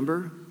ruler,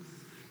 remember,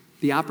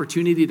 the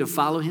opportunity to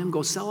follow him,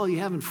 go sell all you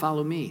have and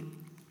follow me.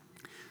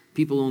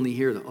 People only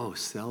hear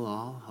sell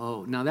all.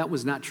 Oh, now that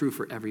was not true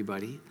for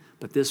everybody,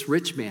 but this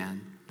rich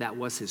man, that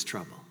was his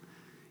trouble.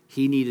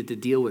 He needed to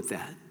deal with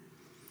that.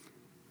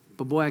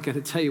 But boy, I got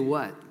to tell you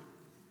what.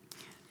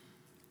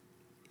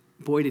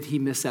 Boy, did he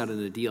miss out on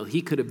a deal.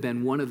 He could have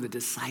been one of the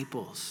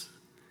disciples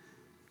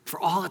for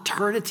all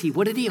eternity.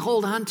 What did he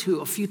hold on to?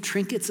 A few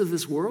trinkets of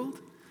this world?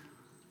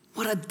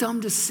 What a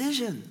dumb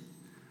decision.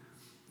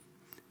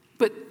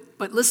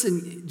 But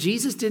listen,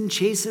 Jesus didn't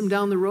chase him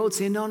down the road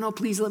saying, no,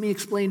 please let me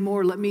explain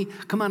more.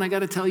 Come on, I got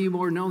to tell you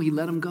more. No, he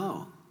let him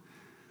go.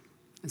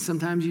 And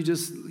sometimes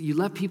you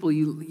let people,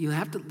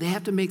 they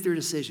have to make their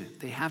decision.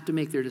 They have to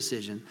make their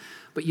decision.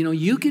 But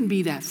you can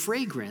be that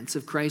fragrance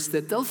of Christ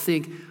that they'll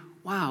think,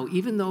 wow,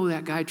 even though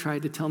that guy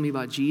tried to tell me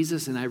about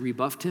Jesus and I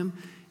rebuffed him,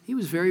 he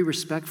was very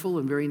respectful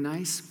and very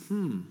nice.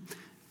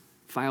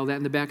 File that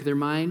in the back of their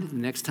mind. The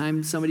next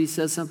time somebody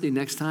says something,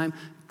 next time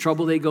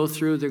trouble they go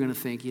through, they're going to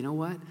think, you know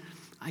what?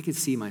 I could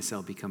see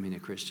myself becoming a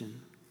Christian.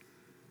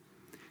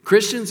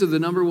 Christians are the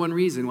number one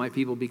reason why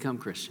people become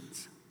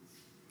Christians.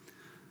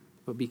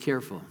 But be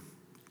careful.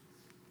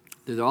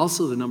 They're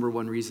also the number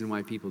one reason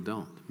why people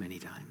don't, many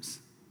times.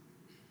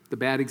 The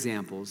bad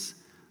examples,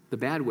 the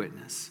bad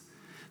witness.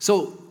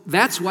 So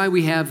that's why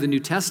we have the New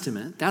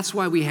Testament. That's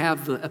why we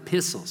have the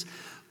epistles.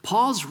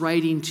 Paul's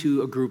writing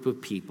to a group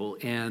of people,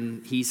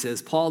 and he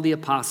says, Paul the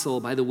apostle,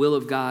 by the will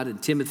of God,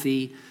 and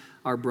Timothy,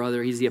 our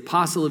brother, he's the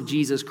apostle of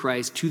Jesus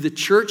Christ, to the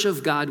church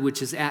of God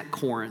which is at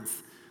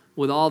Corinth,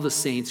 with all the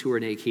saints who are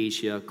in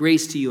Acacia.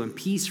 Grace to you and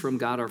peace from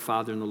God our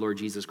Father and the Lord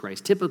Jesus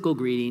Christ. Typical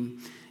greeting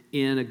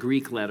in a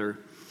Greek letter.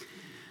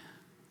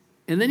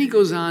 And then he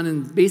goes on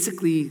and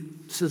basically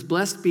says,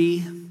 blessed be,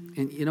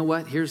 and you know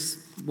what?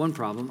 Here's one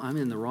problem. I'm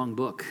in the wrong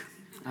book.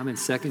 I'm in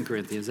 2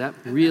 Corinthians. That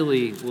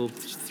really will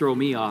throw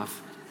me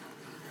off.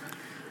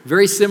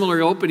 Very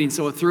similar opening,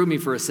 so it threw me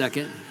for a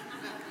second.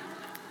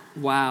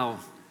 Wow.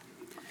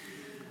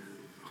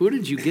 Who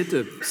did you get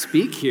to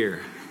speak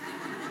here?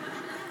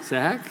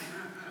 Zach?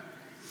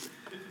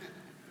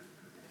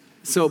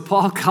 So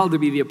Paul called to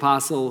be the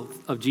apostle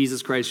of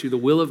Jesus Christ through the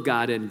will of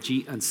God,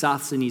 and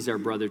Sosthenes, our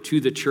brother, to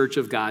the church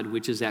of God,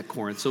 which is at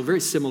Corinth. So very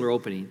similar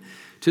opening.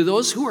 To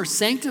those who are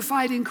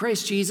sanctified in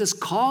Christ Jesus,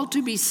 called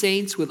to be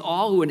saints, with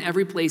all who in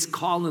every place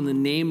call in the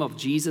name of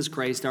Jesus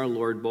Christ our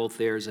Lord, both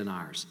theirs and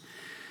ours.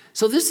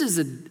 So this is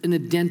an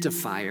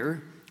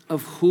identifier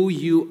of who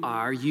you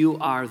are. You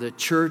are the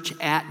church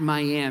at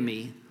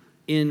Miami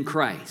in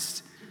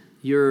Christ.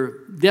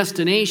 Your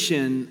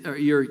destination, or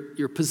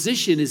your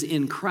position is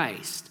in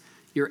Christ.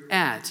 You're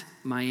at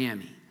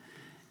Miami.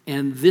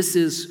 And this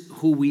is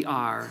who we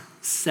are,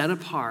 set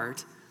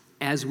apart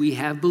as we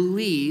have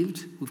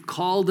believed. We've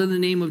called in the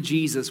name of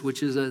Jesus,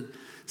 which is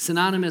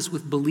synonymous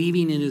with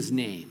believing in his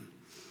name.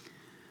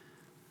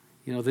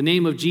 The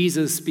name of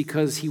Jesus,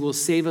 because he will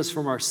save us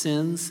from our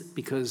sins,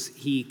 because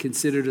he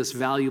considered us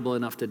valuable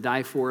enough to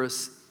die for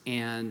us,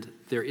 and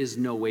there is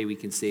no way we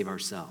can save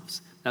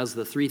ourselves. Those are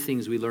the three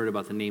things we learned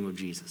about the name of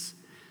Jesus.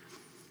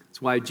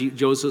 That's why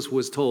Joseph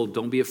was told,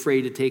 don't be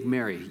afraid to take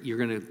Mary. You're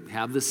going to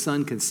have the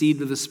Son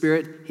conceived of the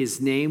Spirit.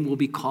 His name will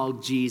be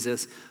called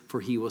Jesus,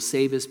 for he will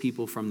save his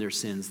people from their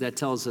sins. That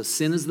tells us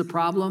sin is the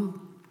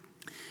problem.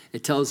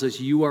 It tells us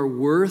you are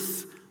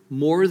worth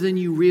more than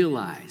you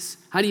realize.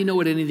 How do you know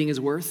what anything is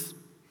worth?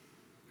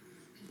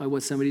 By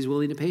what somebody's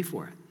willing to pay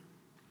for it.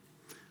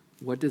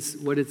 What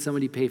did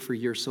somebody pay for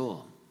your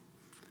soul?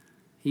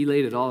 He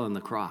laid it all on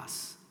the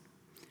cross.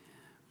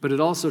 But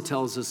it also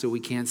tells us that we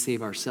can't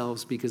save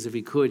ourselves, because if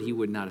he could, he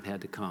would not have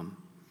had to come.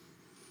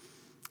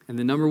 And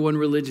the number one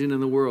religion in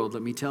the world,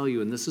 let me tell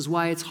you, and this is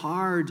why it's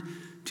hard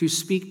to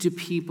speak to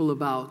people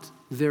about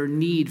their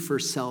need for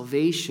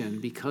salvation,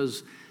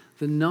 because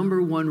The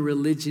number one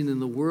religion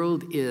in the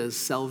world is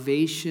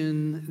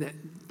salvation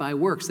by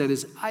works. That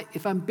is,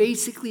 if I'm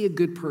basically a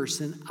good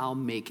person, I'll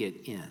make it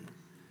in.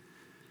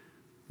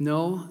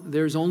 No,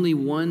 there's only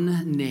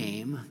one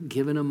name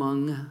given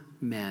among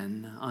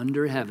men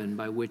under heaven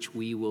by which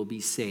we will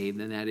be saved,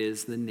 and that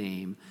is the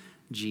name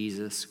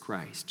Jesus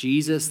Christ.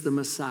 Jesus the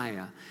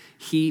Messiah.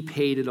 He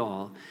paid it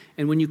all.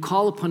 And when you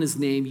call upon his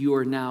name, you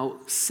are now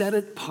set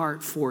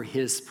apart for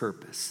his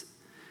purpose.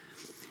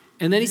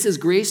 And then he says,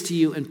 grace to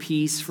you and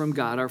peace from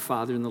God our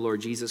Father and the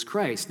Lord Jesus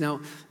Christ.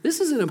 Now, this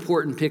is an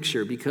important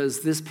picture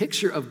because this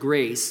picture of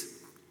grace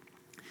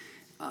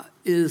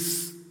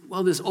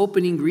this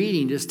opening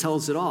greeting just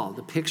tells it all.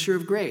 The picture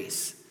of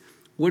grace.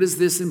 What does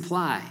this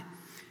imply?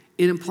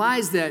 It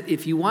implies that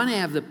if you want to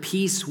have the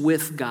peace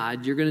with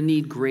God, you're going to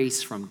need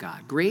grace from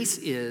God. Grace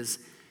is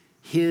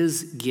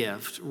his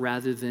gift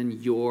rather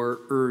than your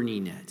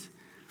earning it.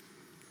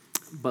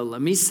 But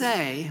let me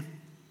say,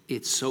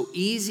 it's so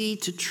easy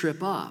to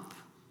trip up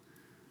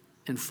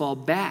and fall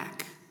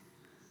back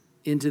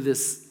into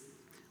this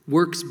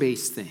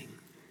works-based thing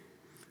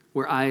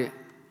where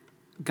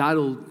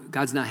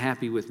God's not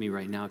happy with me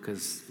right now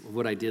because of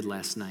what I did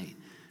last night.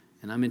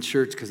 And I'm in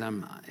church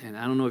and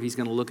I don't know if he's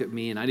going to look at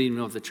me, and I didn't even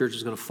know if the church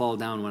was going to fall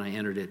down when I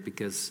entered it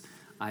because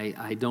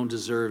I don't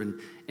deserve.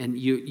 And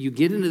you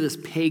get into this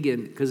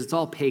pagan, because it's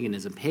all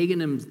paganism.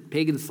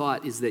 Pagan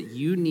thought is that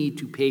you need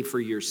to pay for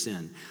your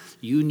sin.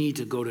 You need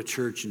to go to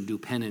church and do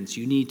penance.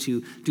 You need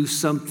to do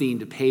something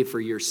to pay for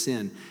your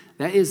sin.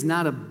 That is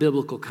not a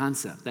biblical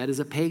concept. That is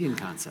a pagan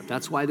concept.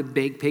 That's why the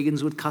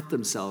pagans would cut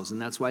themselves, and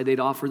that's why they'd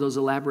offer those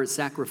elaborate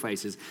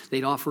sacrifices.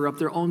 They'd offer up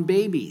their own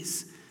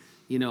babies,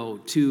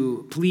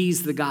 to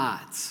please the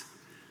gods.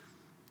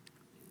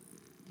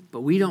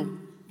 But we don't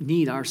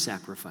need our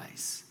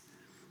sacrifice.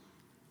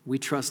 We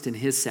trust in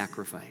his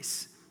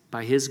sacrifice.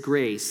 By his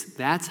grace,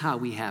 that's how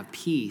we have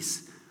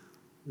peace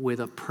with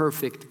a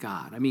perfect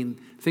God. I mean,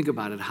 think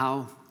about it.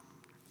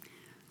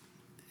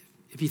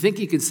 If you think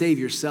you can save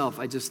yourself,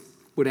 I just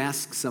would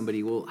ask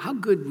somebody, well, how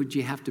good would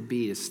you have to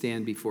be to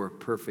stand before a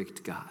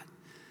perfect God?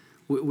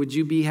 Would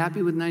you be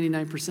happy with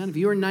 99%? If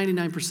you were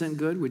 99%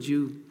 good, would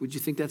you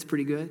think that's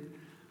pretty good?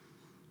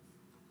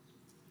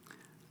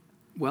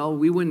 Well,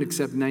 we wouldn't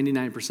accept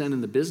 99%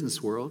 in the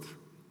business world.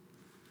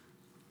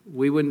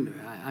 We wouldn't,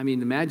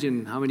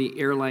 imagine how many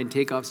airline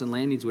takeoffs and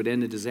landings would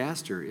end in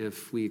disaster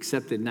if we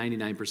accepted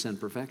 99%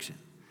 perfection.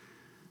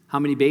 How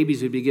many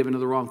babies would be given to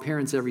the wrong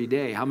parents every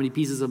day? How many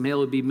pieces of mail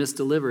would be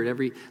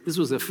misdelivered? This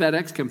was a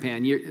FedEx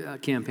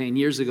campaign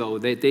years ago.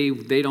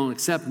 They don't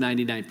accept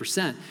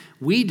 99%.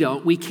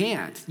 We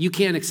can't. You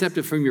can't accept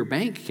it from your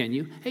bank, can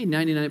you? Hey,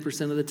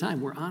 99% of the time,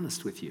 we're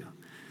honest with you.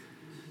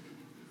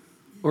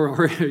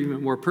 Or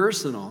even more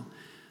personal,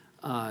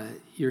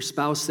 your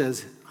spouse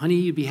says, honey,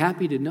 you'd be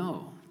happy to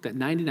know that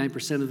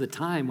 99% of the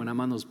time when I'm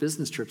on those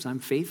business trips, I'm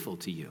faithful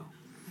to you.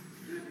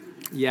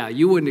 Yeah,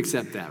 you wouldn't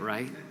accept that,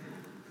 right?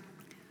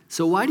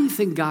 So why do you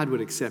think God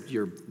would accept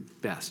your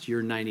best,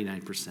 your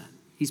 99%?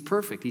 He's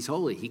perfect. He's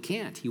holy. He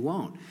can't. He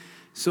won't.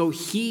 So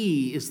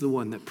he is the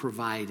one that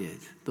provided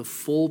the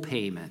full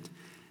payment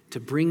to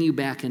bring you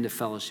back into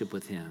fellowship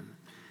with him.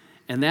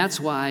 And that's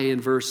why in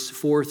verse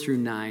 4 through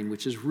 9,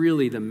 which is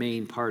really the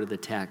main part of the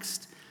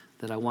text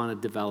that I want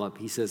to develop,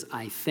 he says,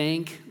 I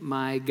thank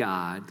my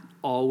God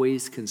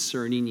always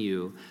concerning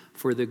you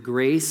for the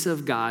grace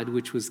of God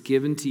which was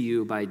given to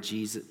you by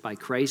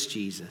Christ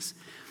Jesus,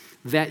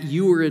 that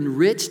you were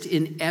enriched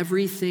in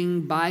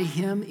everything by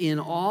him, in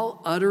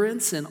all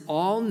utterance and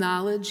all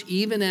knowledge,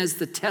 even as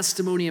the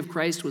testimony of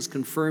Christ was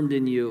confirmed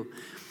in you.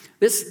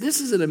 This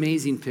is an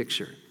amazing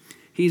picture.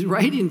 He's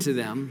writing to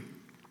them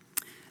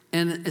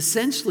and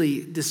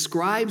essentially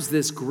describes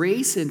this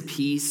grace and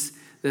peace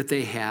that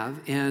they have.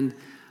 And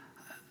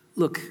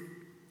look,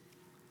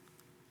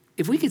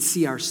 if we could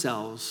see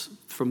ourselves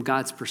from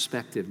God's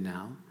perspective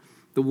now,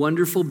 the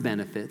wonderful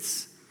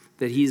benefits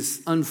that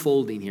he's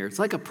unfolding here. It's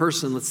like a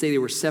person, let's say they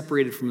were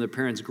separated from their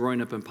parents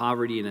growing up in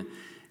poverty,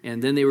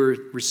 and then they were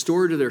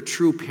restored to their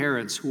true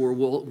parents who were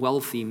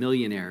wealthy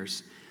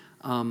millionaires.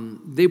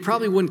 They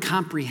probably wouldn't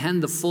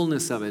comprehend the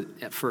fullness of it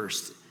at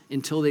first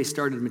until they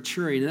started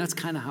maturing, and that's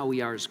kind of how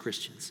we are as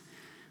Christians.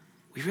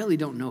 We really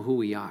don't know who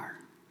we are.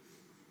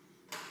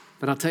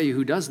 But I'll tell you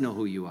who does know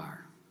who you are.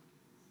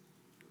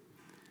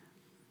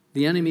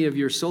 The enemy of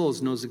your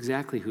souls knows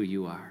exactly who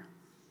you are.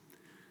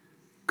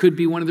 Could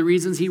be one of the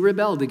reasons he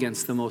rebelled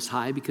against the Most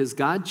High, because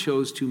God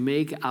chose to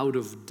make out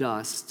of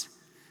dust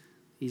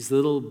these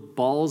little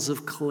balls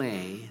of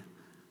clay,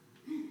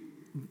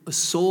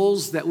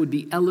 souls that would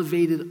be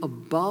elevated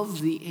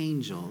above the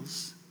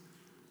angels,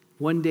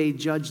 one day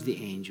judge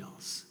the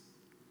angels.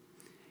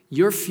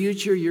 Your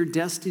future, your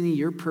destiny,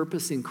 your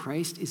purpose in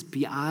Christ is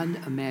beyond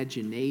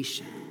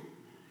imagination.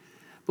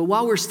 But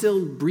while we're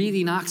still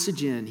breathing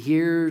oxygen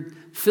here,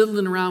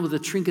 fiddling around with the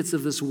trinkets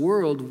of this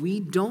world, we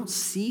don't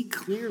see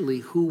clearly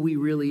who we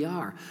really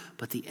are.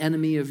 But the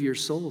enemy of your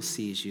soul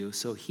sees you,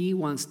 so he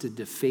wants to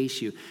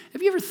deface you.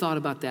 Have you ever thought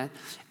about that?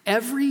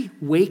 Every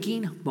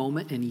waking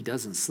moment, and he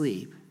doesn't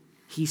sleep,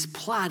 he's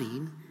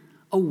plotting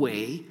a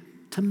way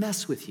to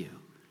mess with you,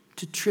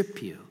 to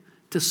trip you,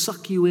 to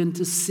suck you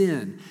into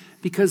sin.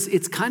 Because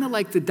it's kind of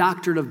like the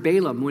doctrine of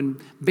Balaam.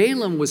 When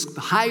Balaam was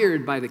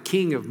hired by the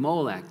king of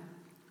Moab,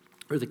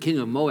 or the king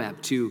of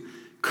Moab, to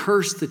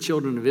curse the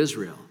children of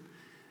Israel,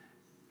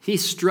 he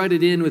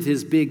strutted in with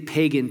his big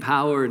pagan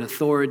power and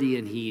authority,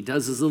 and he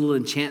does his little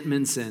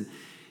enchantments.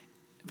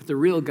 But the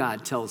real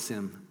God tells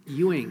him,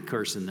 you ain't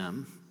cursing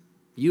them.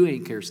 You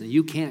ain't cursing them.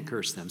 You can't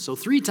curse them. So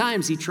 3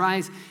 times he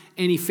tries,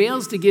 and he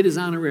fails to get his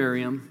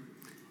honorarium,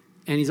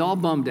 and he's all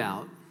bummed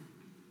out.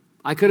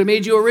 I could have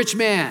made you a rich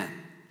man,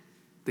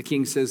 the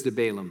king says to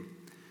Balaam.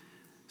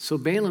 So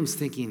Balaam's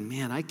thinking,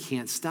 man, I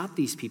can't stop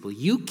these people.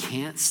 You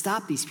can't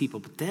stop these people.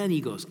 But then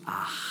he goes,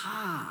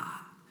 aha.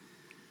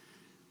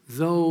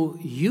 Though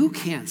you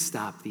can't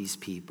stop these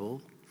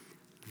people,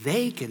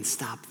 they can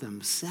stop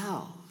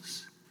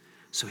themselves.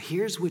 So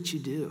here's what you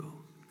do.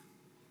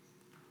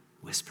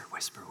 Whisper,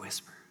 whisper,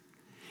 whisper.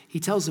 He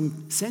tells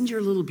them, send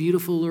your little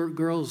beautiful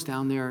girls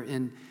down there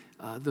and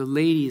the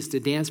ladies to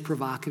dance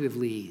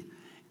provocatively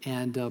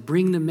and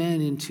bring the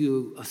men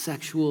into a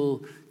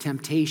sexual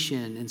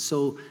temptation. And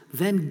so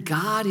then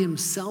God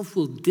himself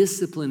will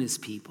discipline his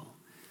people.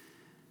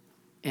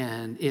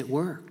 And it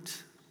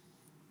worked.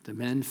 The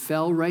men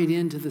fell right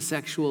into the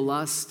sexual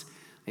lust.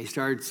 They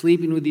started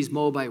sleeping with these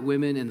Moabite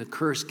women, and the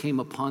curse came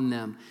upon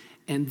them.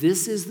 And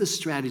this is the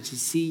strategy.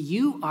 See,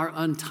 you are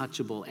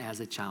untouchable as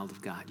a child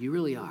of God. You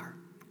really are.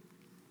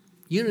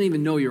 You don't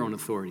even know your own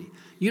authority.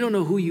 You don't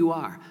know who you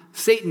are.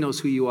 Satan knows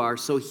who you are,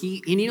 so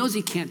he knows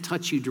he can't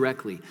touch you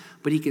directly,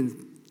 but he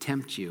can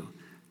tempt you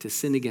to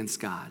sin against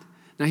God.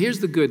 Now, here's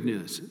the good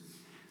news.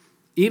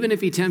 Even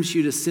if he tempts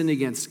you to sin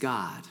against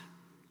God,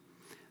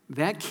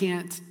 that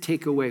can't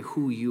take away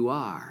who you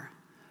are.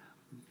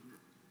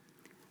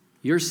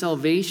 Your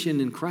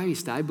salvation in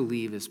Christ, I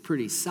believe, is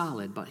pretty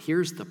solid, but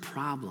here's the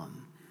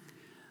problem.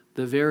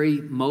 The very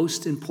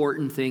most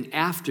important thing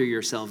after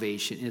your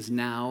salvation is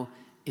now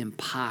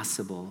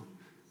impossible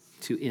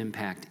to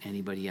impact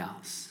anybody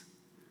else.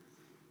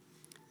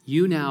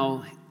 You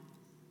now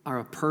are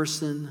a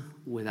person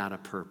without a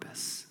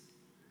purpose.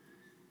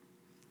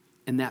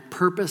 And that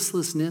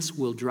purposelessness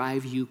will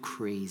drive you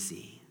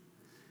crazy.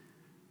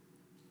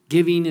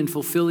 Giving and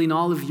fulfilling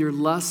all of your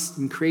lusts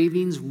and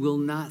cravings will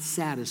not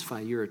satisfy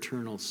your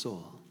eternal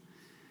soul.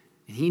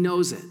 And he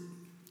knows it.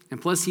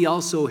 And plus, he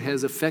also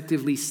has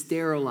effectively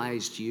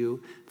sterilized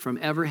you from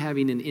ever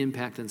having an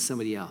impact on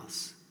somebody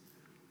else.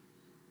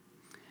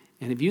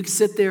 And if you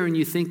sit there and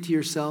you think to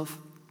yourself,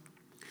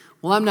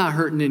 well, I'm not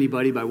hurting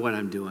anybody by what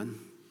I'm doing,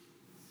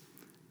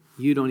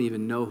 you don't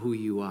even know who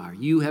you are.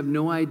 You have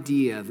no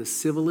idea the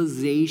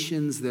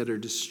civilizations that are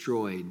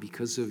destroyed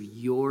because of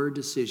your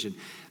decision.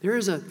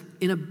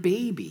 In a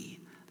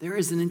baby, there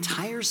is an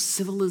entire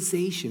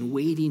civilization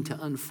waiting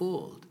to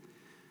unfold.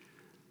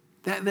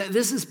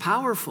 This is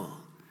powerful.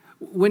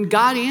 When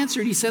God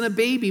answered, he sent a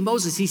baby,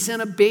 Moses, he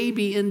sent a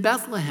baby in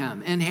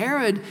Bethlehem. And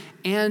Herod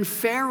and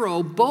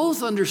Pharaoh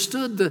both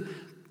understood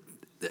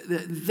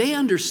they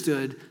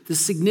understood the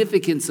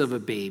significance of a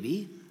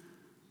baby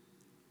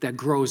that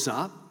grows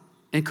up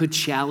and could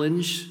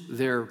challenge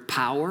their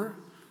power,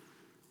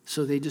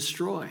 so they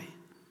destroy.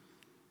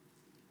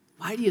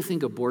 Why do you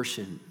think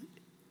abortion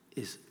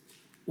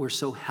we're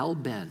so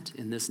hell-bent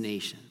in this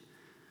nation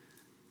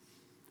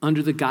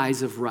under the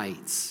guise of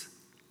rights?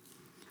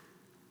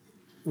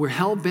 We're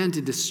hell-bent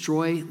to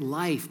destroy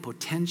life,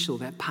 potential,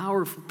 that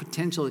powerful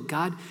potential that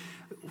God,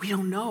 we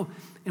don't know.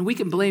 And we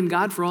can blame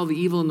God for all the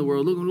evil in the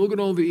world. Look at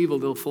all the evil.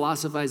 They'll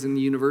philosophize in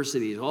the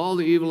universities. All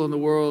the evil in the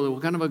world.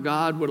 What kind of a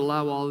God would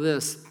allow all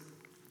this?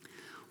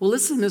 Well,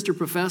 listen, Mr.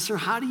 Professor,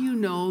 how do you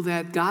know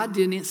that God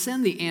didn't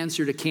send the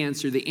answer to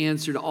cancer, the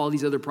answer to all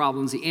these other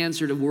problems, the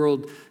answer to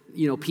world,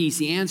 peace,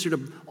 the answer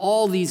to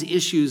all these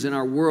issues in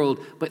our world,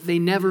 but they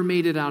never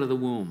made it out of the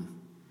womb?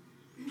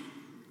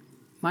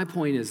 My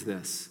point is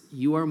this.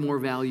 You are more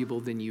valuable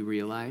than you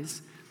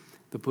realize.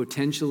 The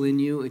potential in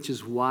you, which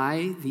is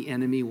why the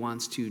enemy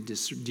wants to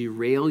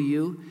derail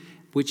you,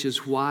 which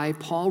is why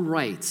Paul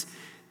writes,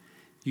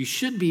 you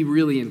should be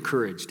really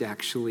encouraged,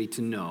 actually,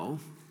 to know,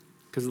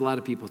 because a lot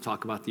of people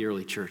talk about the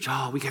early church.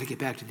 Oh, we got to get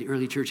back to the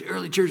early church.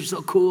 Early church is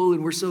so cool,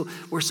 and we're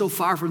so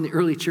far from the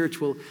early church.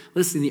 Well,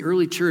 listen, the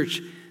early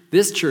church,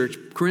 this church,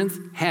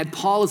 Corinth, had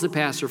Paul as a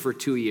pastor for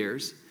 2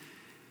 years.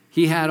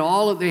 They had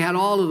all of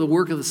the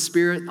work of the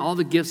Spirit, all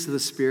the gifts of the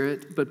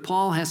Spirit, but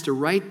Paul has to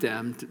write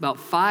them about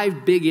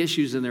 5 big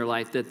issues in their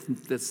life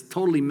that's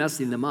totally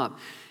messing them up.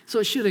 So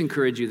it should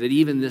encourage you that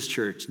even this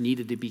church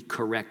needed to be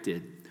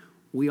corrected.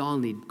 We all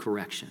need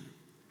correction.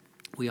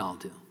 We all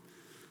do.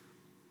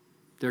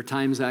 There are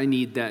times I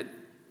need that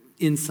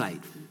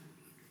insight,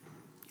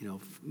 the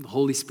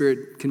Holy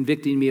Spirit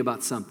convicting me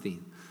about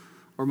something,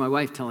 or my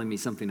wife telling me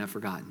something I've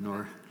forgotten,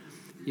 or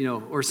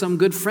some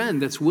good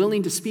friend that's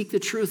willing to speak the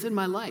truth in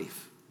my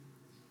life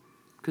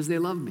because they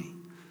love me.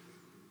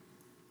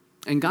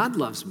 And God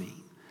loves me.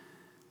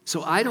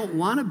 So I don't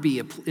want to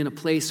be in a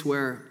place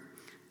where,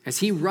 as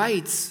he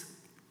writes,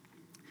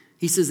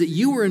 He says that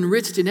you were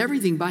enriched in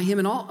everything by him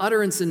in all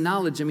utterance and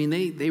knowledge. I mean,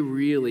 they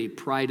really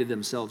prided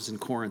themselves in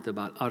Corinth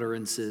about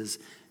utterances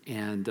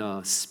and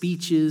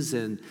speeches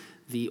and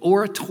the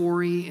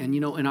oratory. And,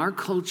 in our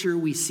culture,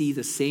 we see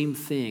the same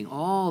thing.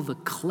 All the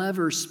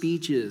clever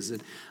speeches.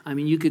 And, I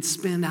mean, you could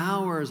spend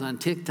hours on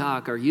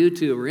TikTok or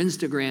YouTube or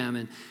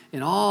Instagram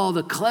and all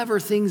the clever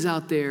things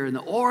out there and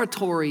the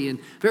oratory and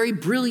very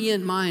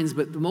brilliant minds,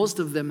 but most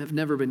of them have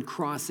never been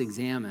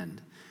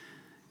cross-examined.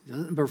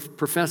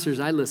 Professors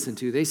I listened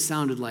to, they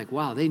sounded like,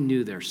 wow, they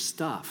knew their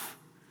stuff.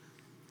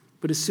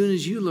 But as soon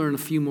as you learn a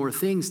few more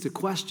things to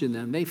question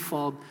them, they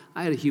fall.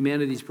 I had a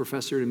humanities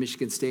professor at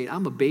Michigan State.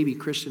 I'm a baby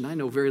Christian. I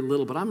know very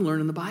little, but I'm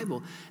learning the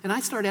Bible. And I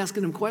started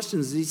asking him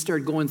questions. He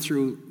started going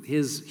through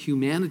his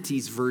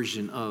humanities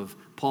version of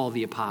Paul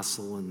the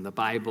Apostle and the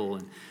Bible.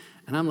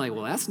 And I'm like,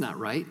 well, that's not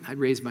right. I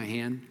raised my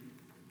hand.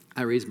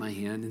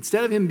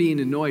 Instead of him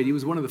being annoyed, he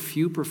was one of the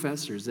few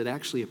professors that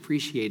actually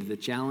appreciated the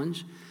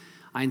challenge.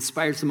 I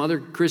inspired some other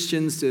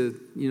Christians to,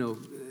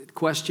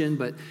 question,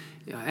 but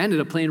I ended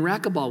up playing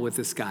racquetball with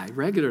this guy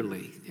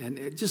regularly. And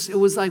it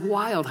was like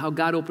wild how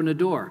God opened a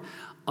door.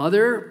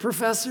 Other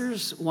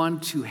professors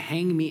wanted to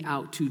hang me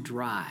out to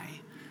dry.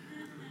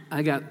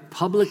 I got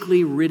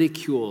publicly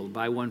ridiculed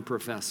by one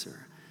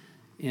professor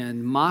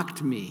and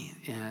mocked me.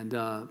 And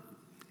I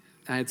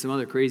had some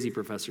other crazy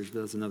professors, but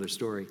that's another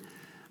story.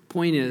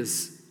 Point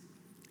is,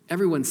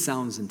 everyone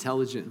sounds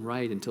intelligent and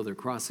right until they're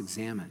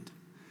cross-examined.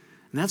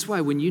 And that's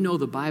why when you know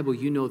the Bible,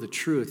 you know the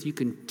truth. You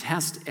can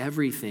test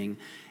everything.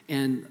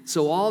 And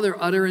so all their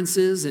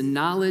utterances and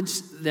knowledge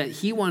that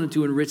he wanted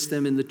to enrich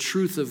them in the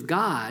truth of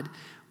God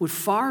would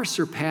far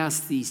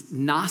surpass the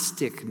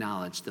Gnostic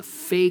knowledge, the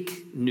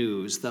fake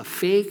news, the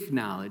fake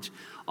knowledge,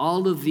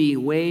 all of the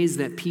ways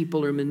that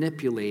people are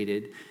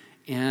manipulated.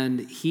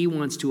 And he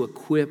wants to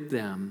equip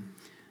them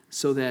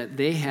so that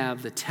they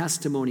have the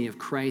testimony of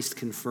Christ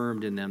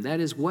confirmed in them.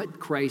 That is what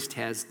Christ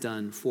has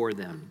done for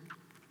them.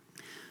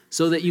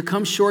 So that you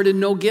come short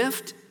in no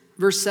gift,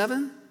 verse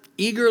 7,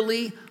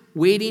 eagerly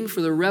waiting for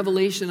the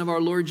revelation of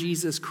our Lord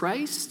Jesus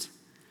Christ,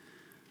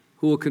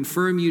 who will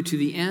confirm you to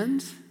the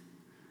end,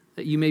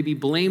 that you may be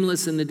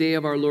blameless in the day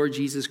of our Lord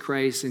Jesus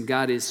Christ, and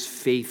God is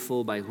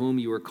faithful, by whom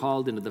you are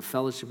called into the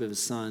fellowship of his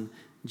Son,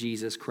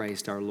 Jesus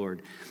Christ our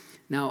Lord.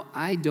 Now,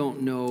 I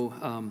don't know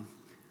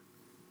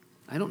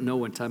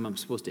what time I'm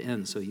supposed to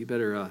end, so you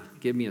better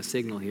give me a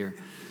signal here.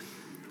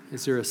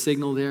 Is there a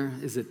signal there?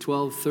 Is it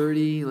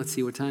 12:30? Let's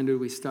see, what time do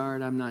we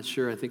start? I'm not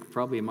sure. I think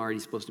probably I'm already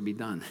supposed to be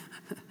done.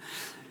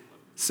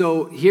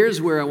 So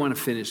here's where I want to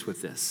finish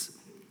with this.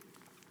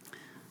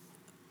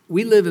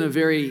 We live in a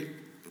very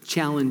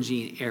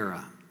challenging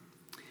era.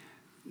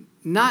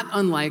 Not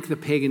unlike the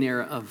pagan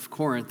era of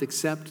Corinth,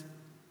 except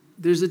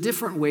there's a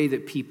different way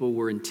that people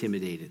were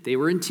intimidated. They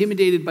were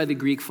intimidated by the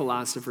Greek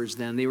philosophers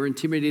then. They were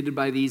intimidated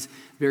by these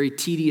very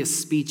tedious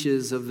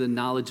speeches of the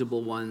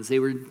knowledgeable ones. They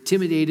were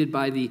intimidated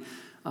by the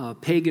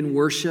pagan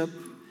worship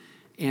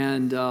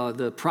and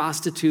the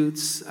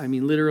prostitutes. I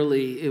mean,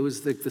 literally, it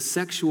was the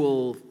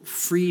sexual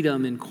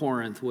freedom in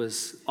Corinth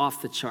was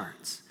off the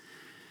charts.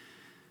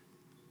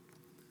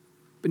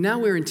 But now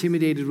we're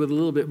intimidated with a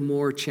little bit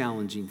more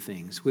challenging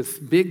things.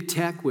 With big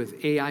tech,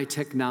 with AI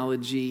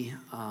technology,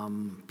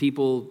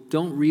 people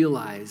don't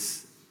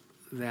realize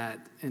that,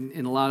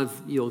 and a lot of,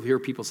 you'll hear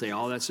people say,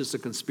 oh, that's just a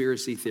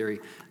conspiracy theory.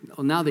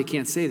 Well, now they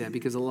can't say that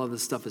because a lot of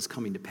this stuff is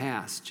coming to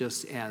pass,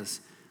 just as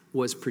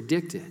was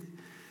predicted.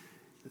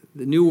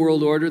 The New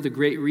World Order, the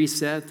Great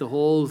Reset, the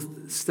whole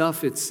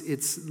stuff,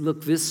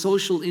 look, this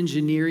social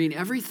engineering,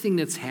 everything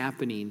that's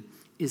happening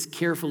is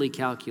carefully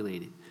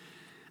calculated.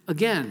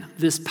 Again,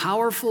 this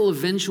powerful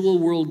eventual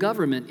world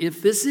government,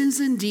 if this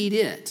is indeed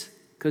it,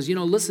 because,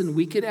 listen,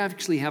 we could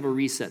actually have a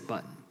reset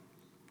button.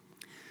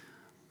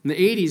 In the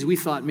 80s, we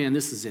thought, man,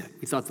 this is it.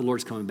 We thought the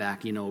Lord's coming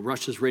back.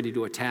 Russia's ready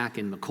to attack,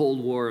 and the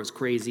Cold War is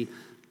crazy.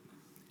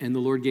 And the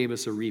Lord gave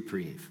us a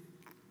reprieve.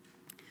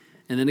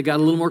 And then it got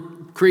a little more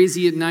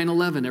crazy at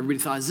 9/11. Everybody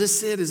thought, is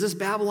this it? Is this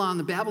Babylon?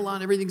 The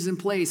Babylon, everything's in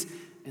place.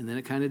 And then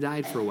it kind of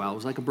died for a while. It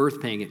was like a birth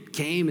pain. It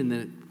came, and then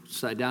it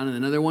sat down, and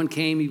another one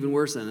came, even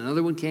worse, and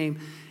another one came.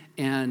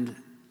 And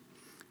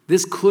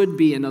this could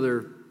be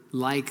another,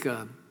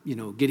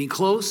 getting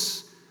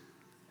close,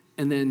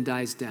 and then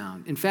dies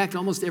down. In fact,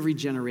 almost every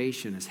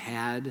generation has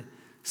had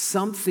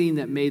something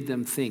that made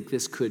them think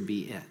this could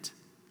be it.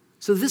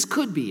 So this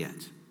could be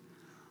it.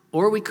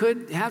 Or we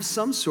could have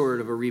some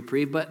sort of a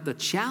reprieve, but the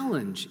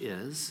challenge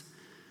is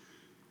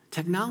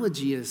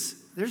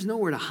there's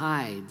nowhere to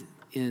hide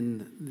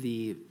in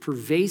the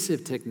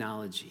pervasive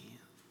technology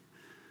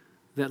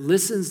that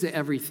listens to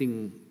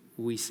everything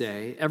we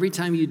say. Every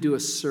time you do a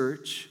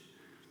search,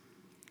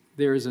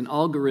 there's an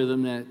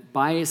algorithm that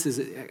biases.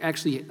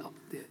 Actually,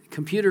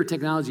 computer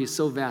technology is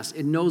so vast,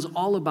 it knows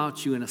all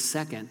about you in a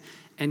second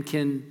and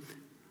can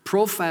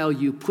profile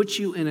you, put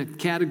you in a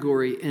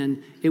category,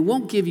 and it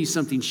won't give you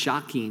something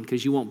shocking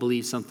because you won't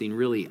believe something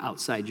really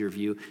outside your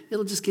view.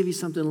 It'll just give you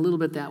something a little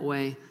bit that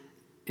way,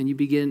 and you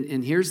begin,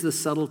 and here's the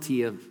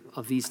subtlety of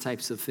these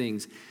types of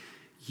things.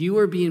 You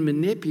are being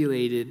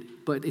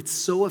manipulated, but it's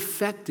so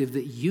effective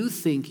that you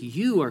think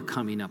you are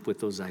coming up with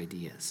those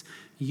ideas.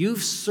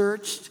 You've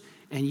searched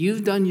and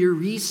you've done your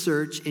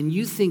research and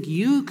you think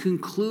you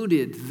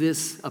concluded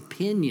this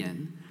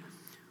opinion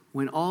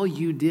when all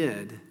you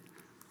did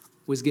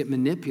was get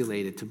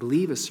manipulated to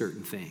believe a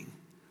certain thing.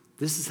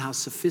 This is how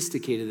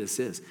sophisticated this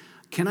is.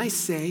 Can I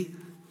say,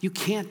 you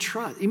can't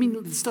trust. I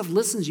mean, the stuff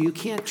listens to you. You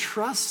can't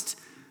trust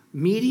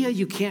media.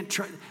 You can't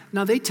trust.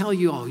 Now, they tell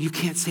you, oh, you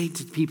can't say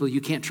to people,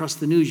 you can't trust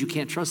the news. You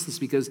can't trust this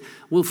because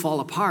we'll fall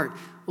apart.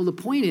 Well, the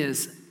point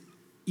is,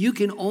 you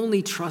can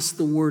only trust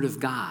the Word of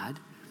God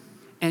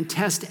and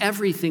test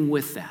everything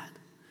with that.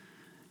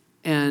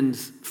 And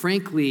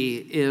frankly,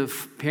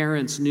 if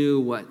parents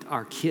knew what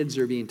our kids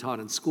are being taught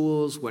in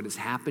schools, what is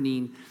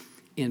happening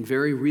in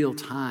very real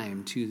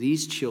time to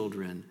these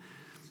children,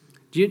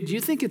 do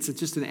you think it's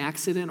just an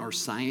accident or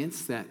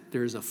science that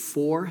there's a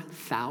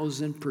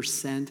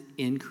 4,000%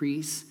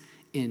 increase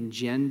in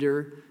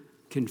gender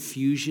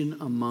confusion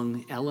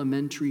among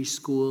elementary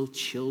school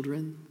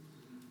children?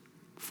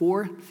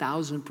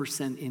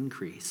 4,000%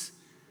 increase.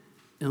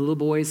 And little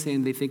boys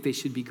saying they think they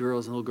should be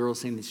girls, and little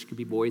girls saying they should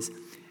be boys.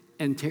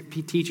 And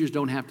teachers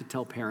don't have to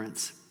tell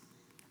parents.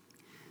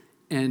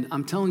 And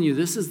I'm telling you,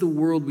 this is the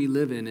world we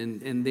live in,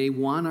 and they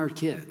want our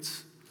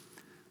kids.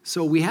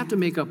 So we have to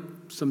make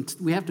some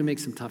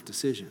tough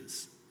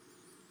decisions.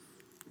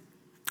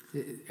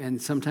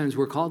 And sometimes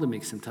we're called to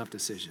make some tough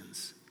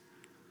decisions.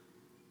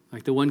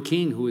 Like the one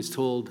king who was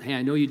told, hey,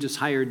 I know you just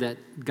hired that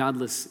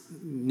godless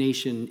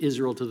nation,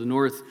 Israel, to the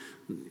north.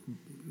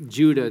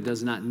 Judah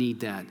does not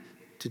need that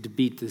to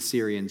defeat the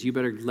Syrians. You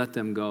better let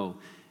them go.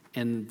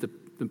 And the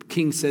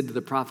king said to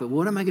the prophet,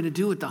 what am I going to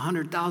do with the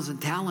 100,000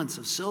 talents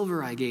of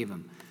silver I gave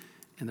him?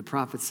 And the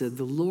prophet said,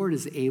 the Lord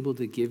is able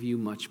to give you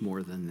much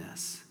more than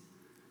this.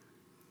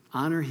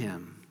 Honor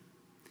him.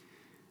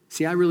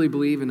 See, I really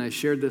believe, and I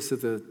shared this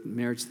at the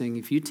marriage thing,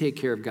 if you take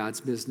care of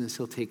God's business,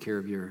 he'll take care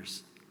of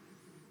yours.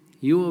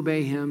 You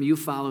obey him, you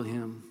follow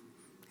him,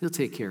 he'll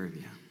take care of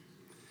you.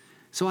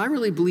 So I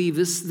really believe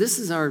this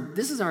is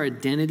our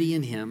identity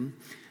in him.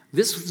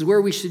 This is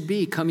where we should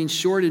be, coming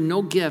short in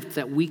no gift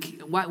that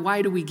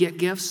why do we get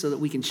gifts? So that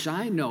we can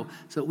shine? No,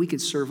 so that we can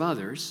serve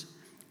others.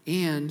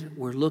 And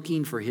we're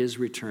looking for his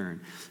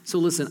return. So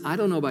listen, I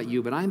don't know about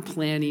you, but I'm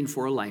planning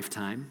for a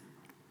lifetime.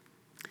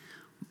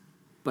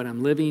 But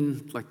I'm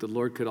living like the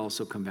Lord could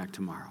also come back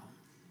tomorrow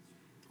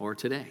or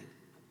today.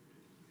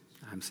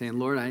 I'm saying,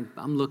 Lord,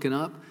 I'm looking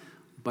up,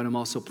 but I'm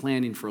also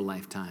planning for a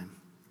lifetime.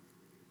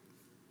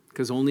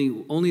 Because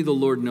only the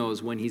Lord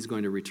knows when he's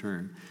going to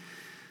return.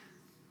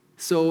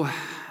 So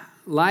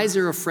lies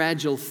are a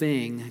fragile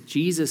thing.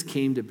 Jesus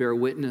came to bear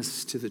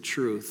witness to the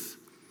truth.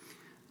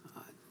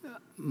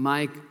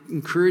 My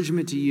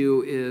encouragement to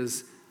you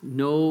is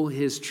know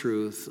his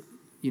truth.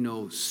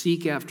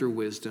 Seek after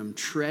wisdom.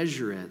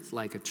 Treasure it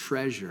like a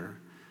treasure.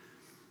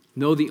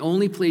 Know the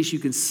only place you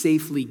can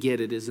safely get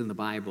it is in the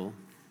Bible.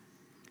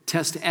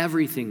 Test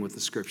everything with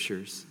the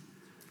scriptures.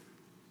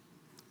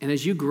 And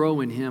as you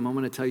grow in him, I'm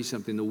going to tell you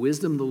something. The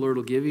wisdom the Lord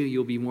will give you,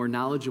 you'll be more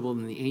knowledgeable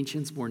than the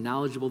ancients, more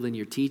knowledgeable than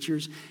your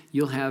teachers.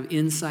 You'll have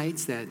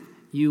insights that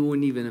you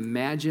wouldn't even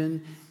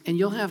imagine. And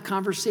you'll have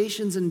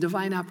conversations and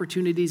divine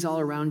opportunities all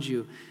around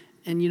you.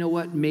 And you know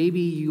what?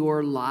 Maybe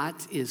your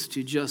lot is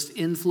to just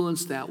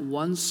influence that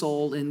one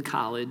soul in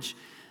college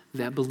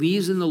that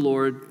believes in the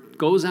Lord,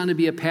 goes on to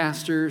be a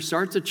pastor,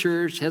 starts a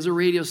church, has a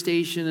radio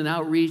station and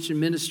outreach and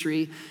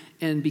ministry.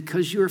 And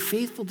because you are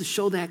faithful to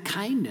show that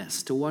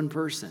kindness to one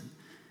person,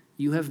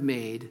 you have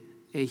made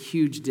a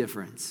huge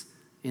difference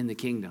in the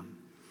kingdom.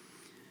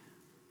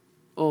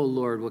 Oh,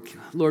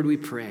 Lord, we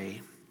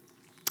pray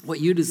what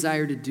you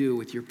desire to do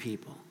with your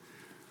people.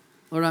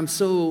 Lord, I'm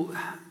so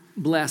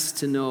blessed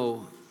to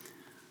know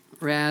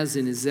Raz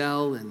and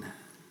Izelle, and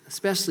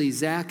especially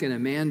Zach and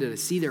Amanda, to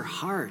see their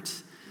heart,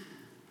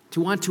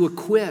 to want to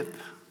equip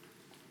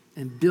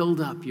and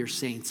build up your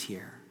saints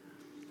here.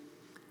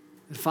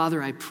 And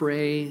Father, I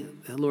pray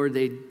that, Lord,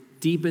 they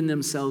deepen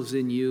themselves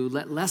in you,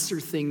 let lesser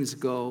things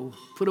go,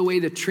 put away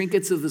the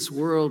trinkets of this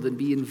world, and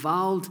be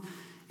involved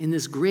in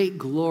this great,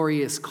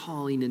 glorious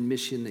calling and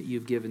mission that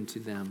you've given to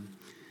them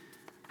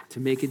to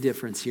make a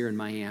difference here in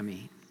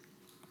Miami.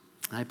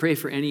 I pray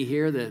for any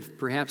here that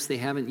perhaps they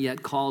haven't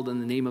yet called on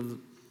the name of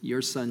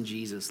your son,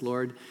 Jesus.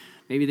 Lord,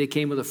 maybe they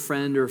came with a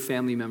friend or a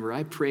family member.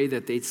 I pray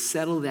that they'd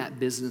settle that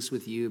business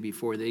with you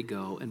before they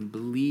go and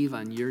believe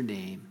on your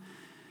name,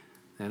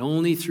 that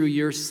only through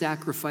your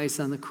sacrifice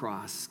on the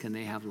cross can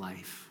they have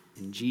life.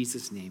 In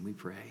Jesus' name we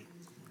pray.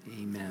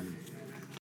 Amen.